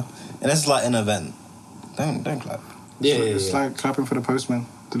example, yeah? Unless it's like an event, don't clap. Yeah, It's like clapping for the postman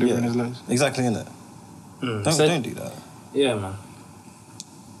delivering his loads. Exactly, innit? Don't do that. Yeah, man.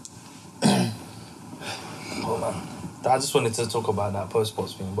 Oh, man. I just wanted to talk about that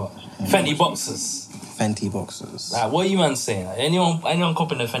post-box thing, but Fenty boxes. Fenty boxes. Like, what are you man saying? Like, anyone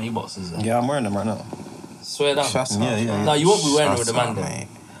copying the Fenty boxes? Yeah, I'm wearing them right now. Swear down. Shut up. Yeah. No, you won't be wearing it with the Shut man up, though. mate.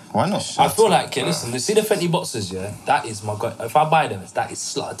 Why not? I feel like, listen, you see the Fenty boxes, yeah? That is my god. If I buy them, that is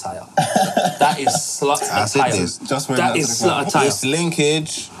slut attire. That is slut I said attire. this. Just wear That is slut attire. It's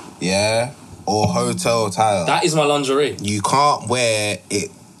linkage, yeah, or hotel attire. That is my lingerie. You can't wear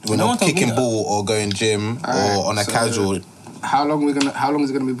it when No you're one told me kicking that. ball or going gym Alright, or on a so- casual. How long is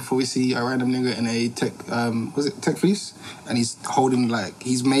it gonna be before we see a random nigga in a tech tech fleece, and he's holding like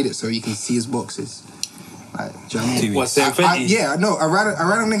he's made it so you can see his boxes. Like, do you know what I mean? What, saying Fenty? Yeah, no, a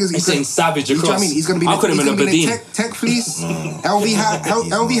random nigga's He's saying savage Do you know across. what I mean? He's gonna be I could've been a in a Badine. tech fleece, LV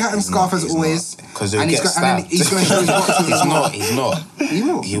hat and scarf as always. because he'll And get he's got, and then stabbed. he's going to show his boxing. He's not. He's not. He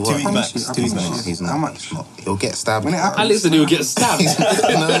will. He will. 2 weeks I max. promise you, I 2 weeks promise max. you. He's not. How much? He'll get stabbed. When it happens. Alex said he'll get stabbed.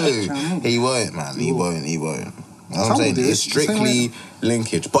 No, he won't, man. He won't. You know what I'm Some saying? will do It's it. The same strictly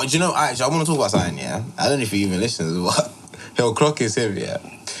linkage. But you know, actually, I want to talk about something, yeah? I don't know if you even listen, but he'll clock his him, yeah?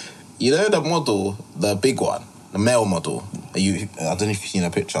 You know the model, the big one, the male model? I don't know if you've seen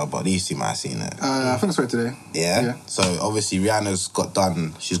a picture, but at least you might have seen it. I think I saw it today. Yeah? Yeah. So obviously Rihanna's got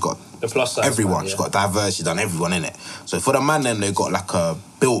done, she's got The plus size everyone. man, She's yeah. got diverse, she's done everyone in it. So for the man, then they got like a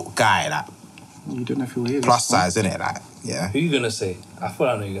built guy, like You don't know if he'll hear plus this. size in it, like, yeah? Who you gonna say? I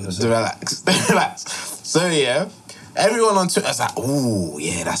thought I know you're gonna say. Relax. So yeah, everyone on Twitter's like, "Ooh,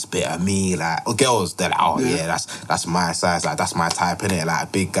 yeah, that's a bit of me." Like, or girls, they're like, "Oh yeah, that's my size. Like, that's my type, innit?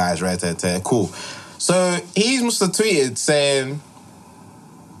 Like, big guys, red, cool." So he must have tweeted saying,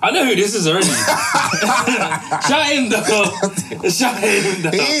 I know who this is already. Shout him though. Shout him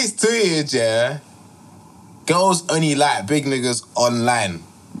though. he's tweeted, yeah, girls only like big niggas online.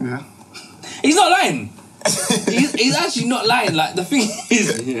 Yeah. He's not lying. he's actually not lying. Like the thing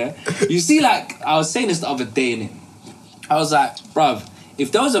is, yeah. You see, like I was saying this the other day, innit? I was like, bruv,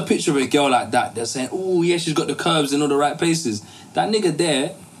 if there was a picture of a girl like that, they're saying, oh yeah, she's got the curves in all the right places. That nigga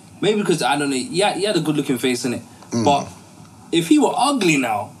there, maybe because I don't know, he had a good looking face, innit? But if he were ugly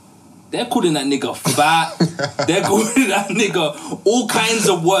now, they're calling that nigga fat. They're calling that nigga all kinds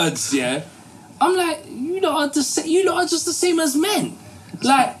of words, yeah. I'm like, you lot are just the same as men.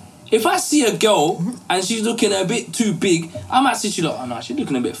 Like, if I see a girl and she's looking a bit too big, I might say she's like, oh no, she's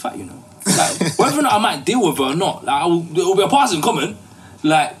looking a bit fat, you know. Like, whether or not I might deal with her or not, like, it will be a passing comment.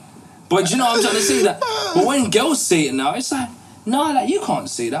 Like, but you know what I'm trying to say? That. But when girls say it now, it's like, no, like, you can't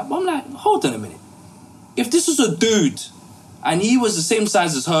say that. But I'm like, hold on a minute. If this was a dude and he was the same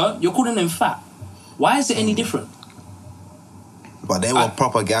size as her, you're calling him fat. Why is it any different? But they were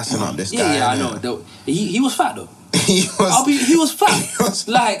proper gassing up this guy. Yeah, I innit? know. He was fat though. he was. He was fat.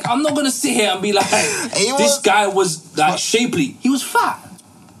 Like, I'm not gonna sit here and be like, this guy was like shapely. He was fat.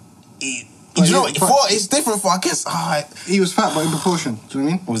 Do you know what? It's different for, I guess. He was fat, but in proportion. Do you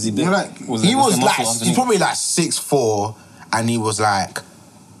know what I mean? Was he big? You know, like, Was He there was muscle like, underneath? he's probably like 6'4", and he was like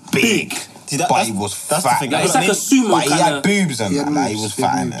big. See, but that's- he was that's the fat. thing. Like, it's like a sumo But he kind had of boobs and He had that. Like, he boobs, was he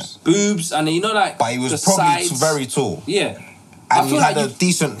had fat in boobs. it. boobs, and you know, like, But he was the probably sides. very tall. Yeah. And I he feel had like a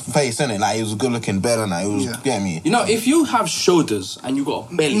decent face, innit? Like, he was good looking, better than that. He was, Yeah. get me? You know, if you have shoulders and you got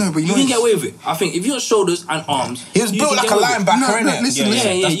a belly, No, but you you know can get it's- away with it. I think if you got shoulders and arms, He was you built can like get a away with it. linebacker, No, innit? listen,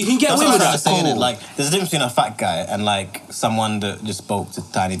 Yeah, you can get away with That's that. what I'm saying. Like, there's a difference between a fat guy and like someone that just bulked a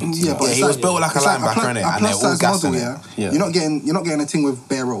tiny bit too Yeah, much. but Yeah, it's he was like- built like a it's like linebacker, innit? A And they're plus all size gassing model, it. yeah. Yeah. You're not getting a thing with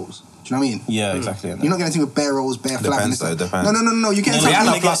bare rolls. Do you know what I mean? Yeah, exactly. You're not getting a thing with bare rolls, bare flat. Depends, though, depends. No. You're getting something Rihanna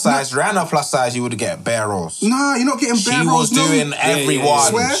like plus size, you would get bare rolls. No, you're not getting She bare was rolls. no. doing everyone.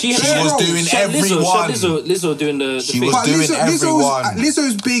 Swear? She Bare was rolls. doing Shut everyone. Lizzo doing the She face. was But doing everyone.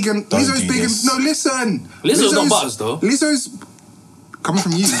 Lizzo's big and Don't Lizzo's do big and this. no. Listen, Lizzo's not butters, though. Lizzo's coming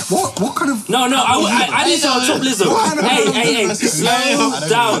from you. What kind of? No, I didn't say on top Lizzo. Hey, slow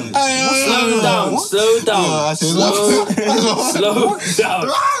down. Slow down. Slow down.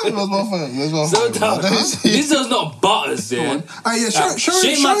 Slow down. Lizzo's not butters, yeah. Yeah,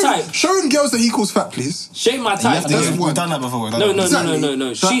 Shake my type. Showing girls that he calls fat, please. Shake my type. That's We've one. done that before. No.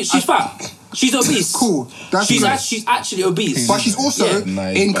 Exactly. She's fat. She's obese. Cool. That's She's great. she's actually obese. But she's also Yeah. Nah,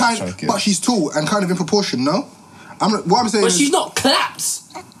 he's in kind. backtracking. But she's tall and kind of in proportion. No, what I'm saying But is she's not clapped.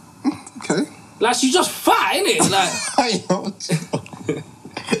 okay. Like, she's just fat, innit? Like,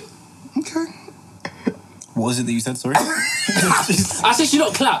 Okay. What was it that you said? Sorry. I said she's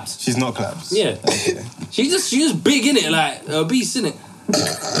not clapped. She's not claps. Yeah. She's just big, innit? Like, obese, innit?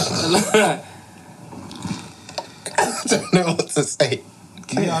 I don't know what to say.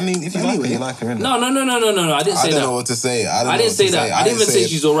 Yeah, I mean, if you like her, you like her, innit? No. I didn't I say don't that. know what to say. I didn't say that. I didn't even say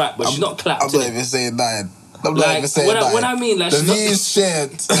she's alright, but she's not clapped. I'm not innit? even saying that. I'm Like, not even saying when I- that. when I mean, like, the she's not- views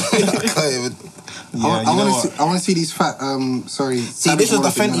shared. I can't even. Yeah, I want to see these fat. Sorry. See, this was the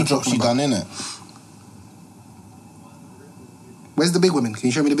Fenty drop she done, innit? Where's the big women? Can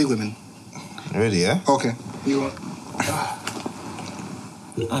you show me the big women? Really, yeah? Okay. You want?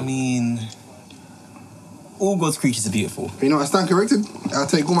 I mean, all God's creatures are beautiful. You know, I stand corrected. I'll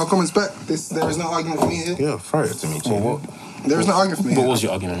take all my comments back. There is no argument for me here. Yeah, throw it to me, too. There is no argument for me. What here. was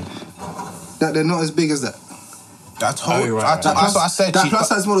your argument? That they're not as big as that. I told Oh, right. that's what I said. That She plus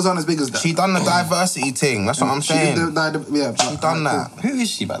size models aren't as big as that. She done the diversity thing. That's what I'm She saying. did yeah, She done that. Who is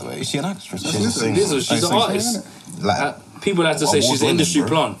she, by the way? Is she an actress? She's a singer. Lizzo, she's an Oh, artist. Like, People like to say she's an award-winning, industry bro.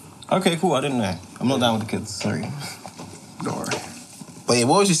 plant. Okay, cool. I didn't know. I'm not down with the kids. Sorry. Don't worry. but yeah,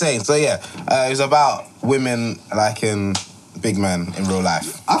 what was she saying? So yeah, it was about women like in big man in real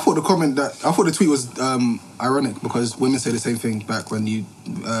life. I thought the tweet was ironic because women say the same thing back when you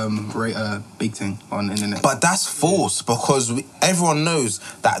rate a big thing on the internet. But that's false because everyone knows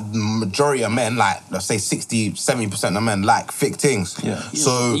that the majority of men, like let's say 60-70% of men, like thick things. Yeah.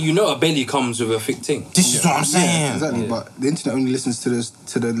 So You know a belly comes with a thick thing. this is what I'm saying. Yeah, exactly. But the internet only listens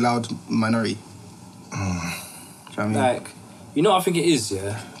to the loud minority. Do you know what I mean? Like, you know what I think it is,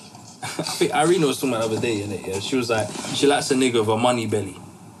 yeah? I think Irina was talking about the other day, innit? Yeah, she was like, she likes a nigga with a money belly.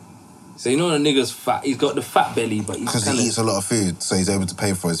 So you know the nigga's fat. He's got the fat belly, but he's Because kind he eats a lot of food, so he's able to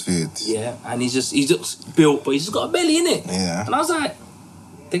pay for his food. yeah, and he's just built, but he's just got a belly, innit? Yeah. And I was like,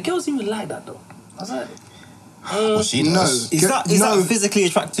 the girls even like that though. I was like, Well, she No. does. Is that No. physically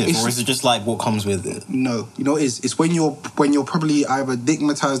attractive, It's- or is it just like what comes with it? No, you know what it is? It's when you're probably either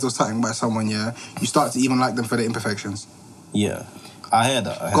digmatized or something by someone, yeah, you start to even like them for their imperfections. Yeah, I hear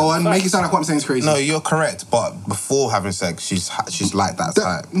that. Go on, make it sound like what I'm saying is crazy. No, you're correct. But before having sex, she's like that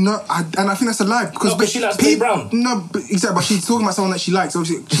type. No, and I think that's a lie because No, but she likes Chris Brown. No, but exactly. But she's talking about someone that she likes.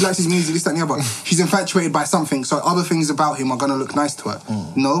 Obviously, she likes his music, this, that, and the other. She's infatuated by something, so other things about him are gonna look nice to her.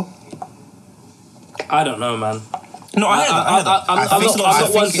 No, I don't know, man. No, I hear that. I hear that. I'm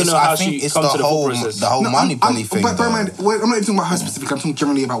not one to know how she it's comes to the thought process. the whole money belly thing. But bear in though. mind, I'm not even talking about her specifically. I'm talking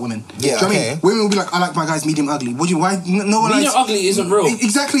generally about women. Yeah, Do you know what I okay. mean? Women will be like, I like my guys medium ugly. Would you? Why? No one Medium likes. ugly isn't real.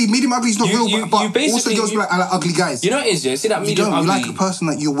 Exactly, medium ugly is not You- real. you- but you also basically- girls be like, I like ugly guys. You know what it is, yeah? See that You medium don't. You ugly? like the person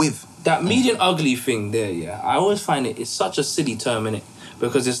that you're with. That medium ugly thing there, yeah, I always find it's such a silly term, innit?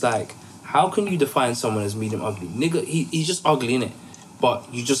 Because it's like, how can you define someone as medium ugly? Nigga, he's just ugly, innit?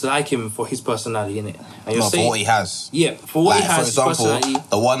 But you just like him for his personality, innit? And you're No, saying, for what he has. yeah, for what Like, he has, for his example, personality.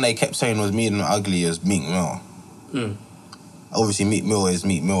 the one they kept saying was medium ugly is Meek Mill. Obviously, Meek Mill is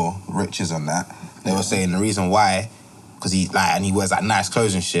Meek Mill, riches and that. They were saying the reason why, because he he wears like nice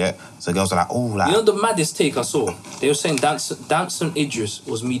clothes and shit. So girls are like, oh, like You know the maddest take I saw? They were saying Damson Idris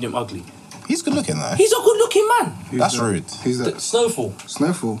was medium ugly. he's good looking though. He's a good looking man. That's rude. Who's that? Snowfall.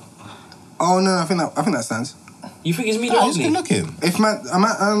 Snowfall. Oh no, I think that stands. You think he's medium No, he's ugly? good looking. If man,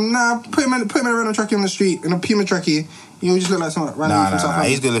 put him in a random trackie on the street in a Puma trackie, you just look like someone random from South Nah. Africa.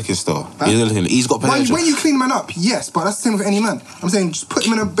 He's good looking still. He's good looking. He's got When, potential. when you clean a man up, yes, but that's the same with any man. I'm saying just put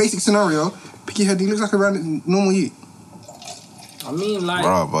him in a basic scenario, pick your head, he looks like a random normal you. I mean, like,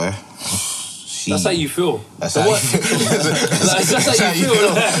 Bro, boy. that's how you feel. That's So how you what- feel. Like, that's how you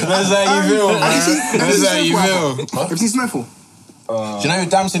feel. That's how you feel, man. That's how you feel. Have you seen Snowfall? Do you know who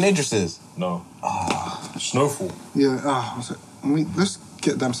Damson Idris is? No. Snowfall. Yeah, what's it? Let's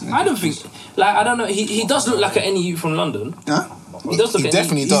get Damson. I don't think, like, I don't know. He does look like any youth from London. Huh? He does look He at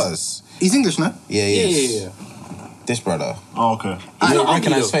definitely any, does. He's English, no? Yeah, Yeah, he is. yeah. This brother. Oh, okay. He's You not don't ugly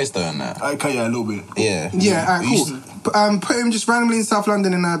recognise his though. face though in that. Okay, yeah, a little bit. Yeah. Yeah, alright, You cool. used Put him just randomly in South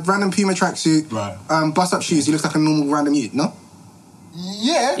London in a random Puma tracksuit, Right. bust up shoes. He looks like a normal random youth, no?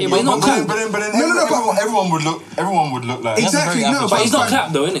 Yeah. Yeah, but he's not cool. But then No, but- everyone would look like. Exactly, very no, average. But he's not fine.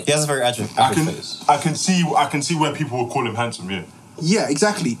 clapped though, innit? He has a very average face. I can see where people would call him handsome. Yeah. Yeah,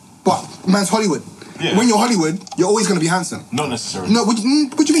 exactly. But man's Hollywood. Yeah. When you're Hollywood, you're always gonna be handsome. Not necessarily. No, what do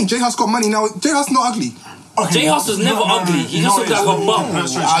you mean? J Hus got money now. J Hus not ugly. J Hus was never ugly. He just looked like a bum.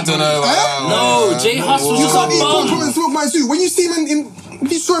 I don't know. No, J Hus was You just can't a eat pom bum. and smoke my suit. When you see him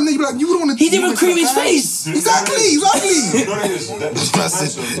if you saw him, then you'd be like, you wouldn't want to. He didn't even cream his face. Exactly, he's ugly.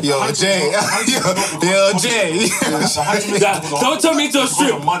 Yo, Jay. Yo, Jay. Don't turn me into a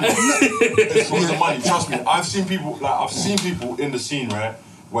strip. It's because of money. Trust me. I've seen people in the scene, right?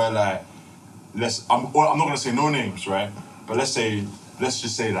 Where like, I'm not gonna say no names, right? But let's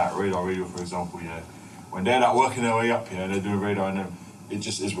just say that Radar Radio, for example, yeah. When they're like working their way up here, they're doing Radar and them, it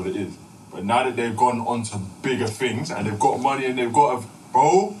just is what it is. But now that they've gone on to bigger things and they've got money and they've got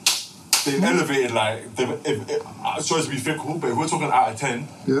they've elevated like sorry to be fickle, but if we're talking out of 10,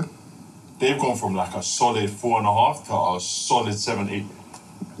 Yeah. they've gone from like a solid 4.5 to a solid 7, 8.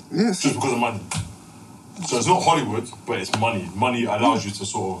 Yes. Just because of money. So it's not Hollywood, but it's money. Money allows you to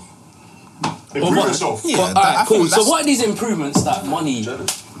sort of improve yourself. Yeah. Alright, I cool. think So that's- what are these improvements that money,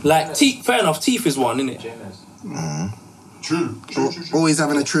 like teeth? Fair enough, teeth is one, innit? True. Always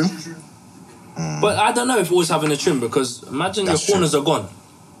having a trim. But I don't know if always having a trim because imagine That's your corners are gone.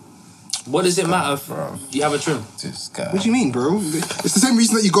 What does it matter if bro. you have a trim? This guy. What do you mean, bro? It's the same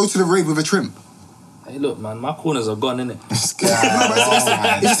reason that you go to the rave with a trim. Hey, look, man, my corners are gone, innit? This guy. No, but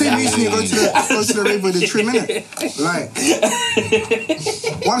it's the same reason you go to the rave with a trim, innit? Like,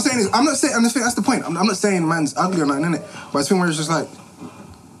 what I'm saying is, I'm not saying, and that's the point. I'm not saying man's ugly or nothing, innit? But it's the thing where it's just like,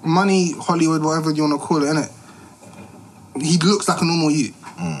 money, Hollywood, whatever you want to call it, innit? He looks like a normal you.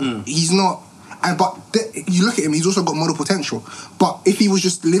 He's not, you look at him, he's also got model potential. But if he was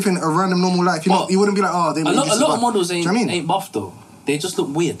just living a random normal life, you wouldn't be like, oh, they. A lot of models ain't, you know what I mean? ain't buff though. They just look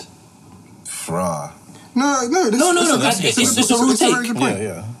weird. Bruh. No. It's a real take. very good point.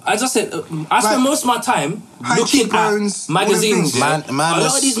 Yeah. As I said, I spend most of my time looking at magazines. Man, A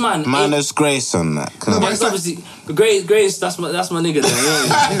lot of these man has grace on that. No, but It's obviously Grace. That's my nigga.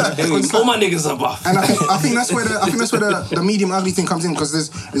 There. All my niggas are buff. And I think that's where the medium ugly thing comes in, because there's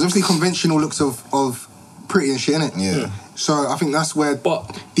obviously conventional looks of pretty and shit, innit? Yeah. So I think that's where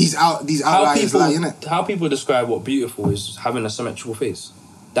But these outliers lie, innit? How people describe what beautiful is having a symmetrical face.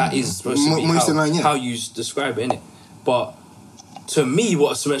 That is supposed to be how you describe it, innit? But to me,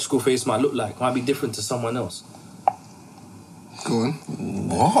 what a symmetrical face might look like might be different to someone else. Go on.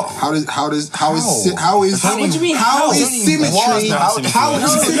 What? How is What do you mean? How is symmetry? No.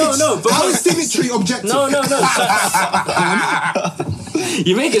 How is symmetry objective? No.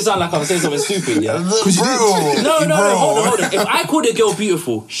 You make it sound like I'm saying something stupid, yeah? No. Hold on. If I called a girl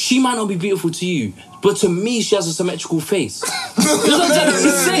beautiful, she might not be beautiful to you. But to me, she has a symmetrical face. That's what I'm trying to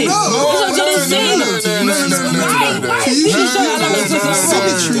say.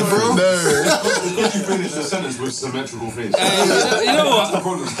 Symmetry, bro. Because you finished the sentence with symmetrical face. You know what?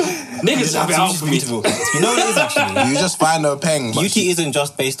 Niggas have it out for me. Beautiful. You know what it is actually? You just find her peng. Beauty isn't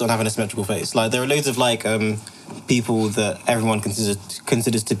just based on having a symmetrical face. Like, there are loads of like people that everyone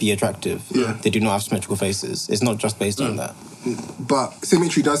considers to be attractive. Yeah. They do not have symmetrical faces. It's not just based on that. But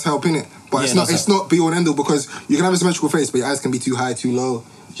symmetry does help, innit? But it's not be all and end all, because you can have a symmetrical face, but your eyes can be too high, too low.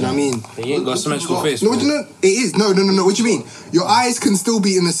 Do you know what I mean? But you ain't got a symmetrical face. No, bro. what do you know? It is. No. What do you mean? Your eyes can still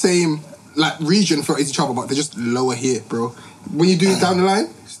be in the same like region for each other, but they're just lower here, bro. When you do it down the line,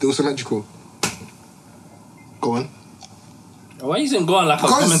 still symmetrical. Go on. Why you saying go on like I'm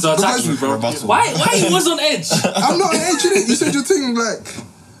coming to attack you, bro? Why you was on edge? I'm not on edge, innit? You said your thing, like.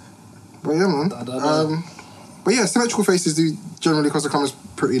 But yeah, man. But yeah, symmetrical faces do generally, because the camera's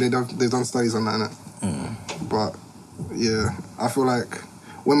pretty, they've done studies on that, innit? But yeah, I feel like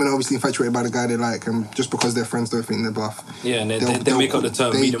women are obviously infatuated by the guy they like, and just because their friends don't think they're buff. Yeah, and they make up the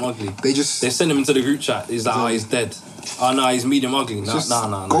term medium ugly. They send him into the group chat. He's like, oh, he's dead. Oh no, he's medium ugly. No.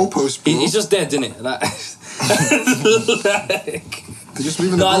 Goalpost, bro. He's just dead, innit? Like, they're just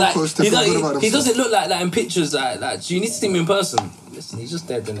moving the goalpost to feel good about themselves. He doesn't look like that in pictures. Like you need to see him in person. Listen, he's just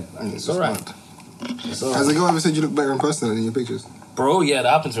dead, innit? Like, it's alright. Has a girl ever said you look better in person than in your pictures? Bro, yeah, that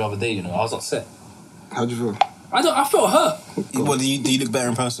happened to me the other day. You know, I was upset. How'd you feel? I felt hurt. Well, do you look better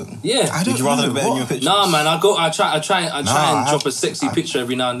in person? Yeah. Would you rather look better in your pictures? Nah, man. I try and drop a sexy picture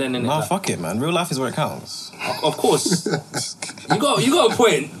every now and then. Innit? Nah, fuck it, man. Real life is where it counts. Of course. you got a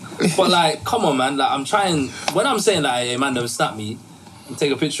point. But like, come on, man. Like, I'm trying. When I'm saying like, hey, man, don't snap me and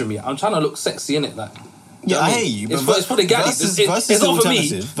take a picture of me, I'm trying to look sexy, innit? Like. Yeah, I hear you. But it's for the galleys. It's not for me.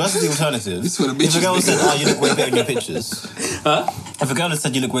 Versus the alternative. It's for the bitches. If a girl said, oh, you look way better in your pictures. Huh? If a girl had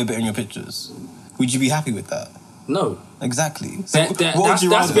said you look way better in your pictures, would you be happy with that? No. Exactly. So That's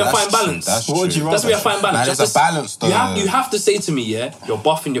to be a fine balance. What would you rather? That's to be a fine balance. There's a balance, though. You have to say to me, yeah, you're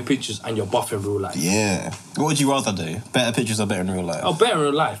buff in your pictures and you're buff in real life. Yeah. What would you rather do? Better pictures or better in real life? Oh, better in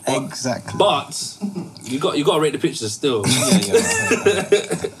real life. Exactly. But you got to rate the pictures still.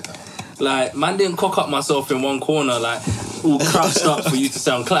 Yeah. Like, man didn't cock up myself in one corner, like, all crouched up for you to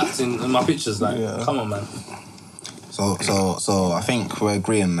sound clapped in my pictures. Like, come on, man. So I think we're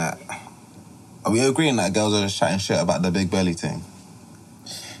agreeing that. Are we agreeing that girls are just chatting shit about the big belly thing?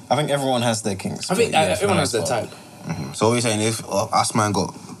 I think everyone has their kinks. I think everyone has their type. Mm-hmm. So what we're saying, if us man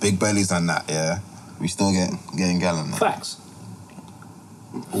got big bellies and that, yeah, we still getting gal and that. Facts.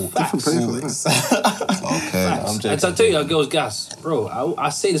 Different players. Okay. I tell you, a girl's gas, bro. I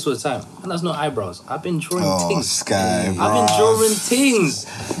say this all the time, and that's not eyebrows. I've been drawing things. Sky, bro. I've been drawing things.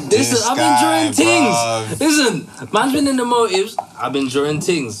 Listen, I've been drawing things. Listen, man's been in the motives. I've been drawing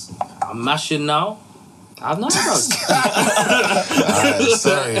things. I'm mashing now. I have no eyebrows. Alright,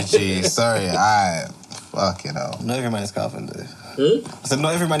 sorry, G. Sorry. Alright. Fucking hell. Not every man is Calvin, though. Hmm? I said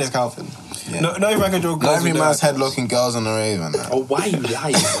not every man is Calvin. Yeah. No, not every man can draw girls. Not every with man's their head looking girls on the rave and that. Oh, why are you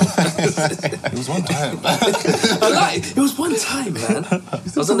lying? It was one time. I lied. It was one time, man. I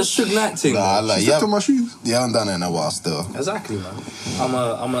was on the Suge Knight thing. Nah, man. like, Stepped on my shoes. you haven't done it in a while still. Exactly, man. I'm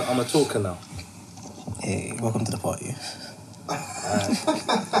a talker now. Hey, welcome to the party.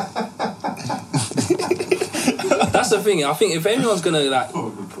 That's the thing. I think if anyone's gonna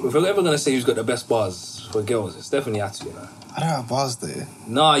if we're ever gonna say who's got the best bars for girls, it's definitely Atu, you know. I don't have bars there.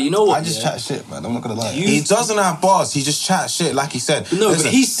 Nah, you know what? I just chat shit, man. I'm not gonna lie. He doesn't have bars. He just chats shit, like he said. No, Listen,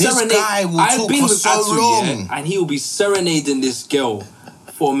 but he's this serenading. guy will I've talk been for with so Atu, long. yeah, and he will be serenading this girl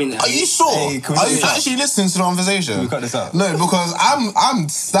for a minute. Are you sure? Hey, can we Are cut you this out? actually listening to the conversation? Can we cut this out? No, because I'm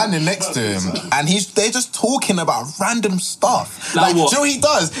standing next to him and they're just talking about random stuff. Like what? do you know what he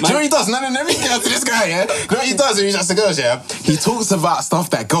does? Do you know what he does? No, let me get to this guy, yeah? Do you know what he does when he's just the girls, yeah? He talks about stuff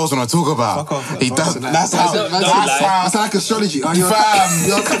that girls want to talk about. Fuck off, He fuck does. off. That's how. That's like astrology. Oh, you're Fam,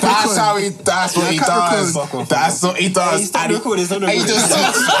 that's how he. That's what he does. Capricorn. That's what he does. stop And recording, stop and he recording. just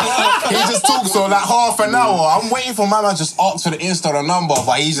talks. He just talks for like half an hour. I'm waiting for my man just ask for the Insta or number,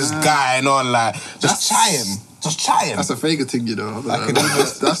 but he's just going on like just chatting. That's a Fager thing, you know.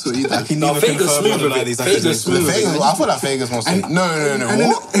 That's what he does. No, Fager's smooth with it. Fager's smooth with it. I feel like Vegas wants to. No.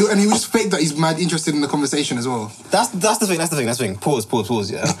 And he would just fake that he's mad interested in the conversation as well. That's the thing.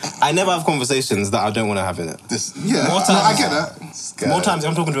 Pause, yeah. I never have conversations that I don't want to have in it. Yeah, More times, I get that. More times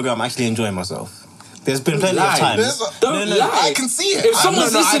I'm talking to a girl, I'm actually enjoying myself. There's been plenty of times. Don't lie. I can see it. If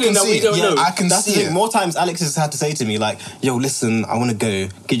someone's listening that we don't know. I can That's the see thing. it. More times Alex has had to say to me like, "Yo, listen, I want to go.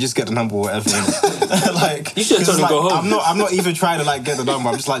 Can you just get the number or whatever?" Like, You should've told him to go home. I'm not even trying to like get the number.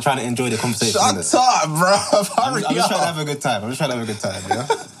 I'm just like trying to enjoy the conversation. Shut up, bro. I'm just trying to have a good time. Yeah.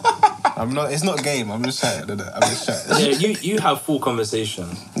 I'm not. It's not a game. I'm just chatting. I'm just chatting. Yeah, you have full conversation.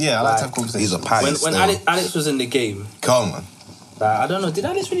 Yeah, I like to have conversations. He's a pirate. When Alex was in the game, Come on. I don't know, did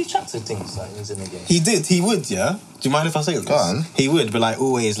Alex really chat to things like he was in the game? He did. He would. Yeah. Do you mind if I say this? Go on. He would, but like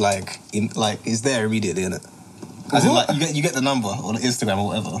always, like he's there immediately, innit? As in, like you get the number on Instagram or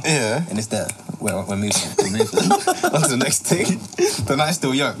whatever. Yeah. And it's there. We're moving. On to the next thing. The night's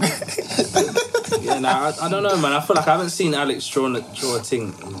still young. Yeah, nah, I don't know, man. I feel like I haven't seen Alex draw a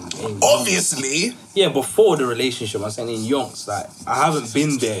thing. In Obviously. Yeah, before the relationship, I'm saying in yonks, like, I haven't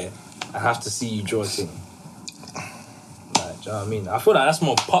been there. I have to see you draw a thing. Like, do you know what I mean? I feel like that's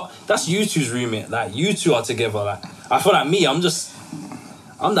more pop. That's you two's remit. Like, you two are together. Like, I feel like me, I'm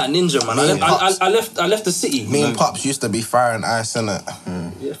that ninja, man. I left the city. Me and Pops used to be fire and ice, innit?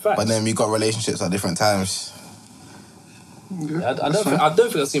 Yeah, facts. But then we got relationships at different times. Yeah, I don't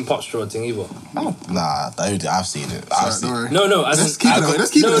think I've seen Pops draw a thing either. Nah, I've seen it. I've seen it. No, Let's keep it.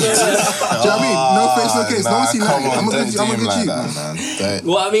 Let's keep it. No. Do you know what I mean? No face, no case. No one seen that. I'm gonna get you, man.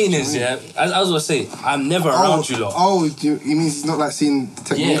 What I mean is, yeah, as I was gonna say, I'm never around you lot. Oh, you mean he's not like seeing the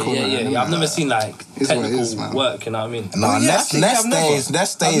technique? Yeah. I've never seen like It's what it technical is, man. work. You know what I mean? Nah, yeah,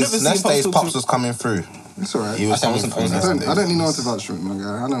 next days, Pops was coming through. It's alright. He was coming through. I don't need no one to vouch for it, my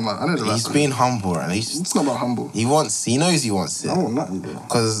guy. I know the He's life. been humble, and It's not about humble. he knows he wants I it. want nothing, bro.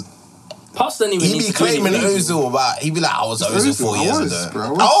 Because Pops don't even he need be to do claiming anything. Ozil about, he be like, I was Ozil 4 years ago. Bro, I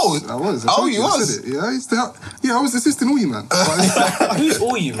was. Oh, told you I was? said it. Yeah, I was assisting all you, man. But- Who's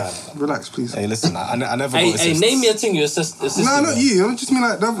all you, man? Relax, please. Hey, listen, I never Hey, got assists. name me a thing you assist. No, not you. I just mean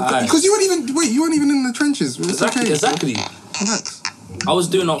like that. Because you weren't even in the trenches. It's okay. Exactly. Relax. I was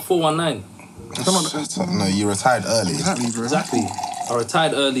doing up 419. No, you retired early. Exactly, bro. Exactly. I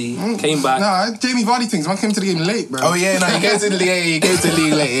retired early, came back. Nah, Jamie Vardy things. Man came to the game late, bro. Oh yeah, no, he came to the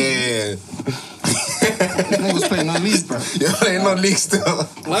league late. Nigga was playing non-league, bro. You're playing non-league still.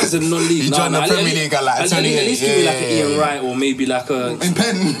 Why is it non-league? He joined the Premier League at like 28. At least give me like an Ian Wright or maybe like a... In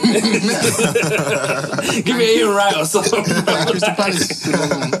pen. Give me an Ian Wright or something. Crystal Palace.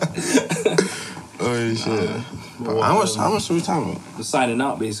 Oh shit. How much are we talking about? We're signing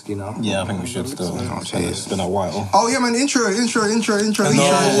out basically now. Yeah, I think we should still. It's been a while. Oh yeah, man. Intro. No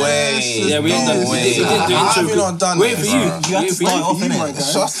way. Yeah, we ain't done No way. we didn't do How intro. have you not done Wait this, for you. bro? You have to start off in it.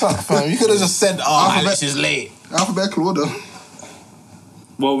 Shut up, fam. You could have just said, Alex is late. Alphabetical order.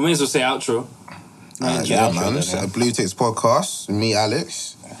 Well, we may as well say outro. Yeah, man. So, Blue Ticks Podcast. Me,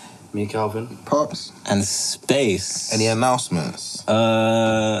 Alex. Me, Calvin. Pops. And Space. Any announcements?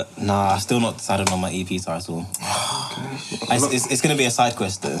 Nah, still not decided on my EP title. It's gonna be a side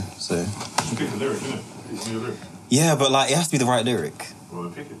quest though, so. You pick the lyric, innit? Pick the lyric. Yeah, but like it has to be the right lyric. Well,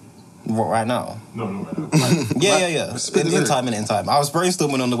 pick it. Right now. No, right now. Yeah. Spit the In lyric. time. I was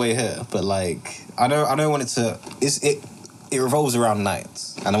brainstorming on the way here, but like I don't want it to. It revolves around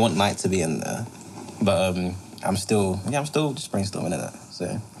nights, and I want night to be in there. But I'm still just brainstorming it.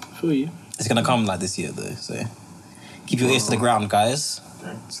 So Feel you. it's gonna come like this year though. So keep your ears to the ground, guys.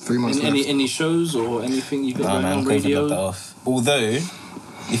 It's 3 months left. Any shows or anything you got Nah, going man, on Craven radio? knocked that off. Although,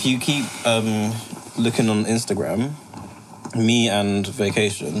 if you keep looking on Instagram, me and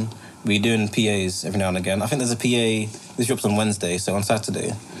Vacation, we're doing PAs every now and again. I think there's a PA, this drops on Wednesday, so on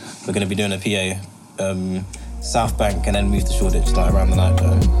Saturday, we're going to be doing a PA, South Bank, and then move to Shoreditch, like around the night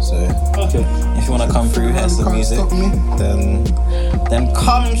time. So, Okay. if you want to come through, hear some Can't music, stop me. then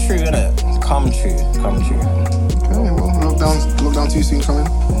come true, innit? Come true. Okay, well, lockdown too soon coming.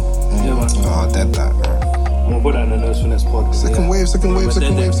 Yeah, man. Oh, dead that, bro. I'm gonna put that in the notes for next podcast. Second wave. But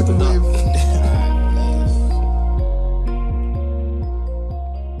then-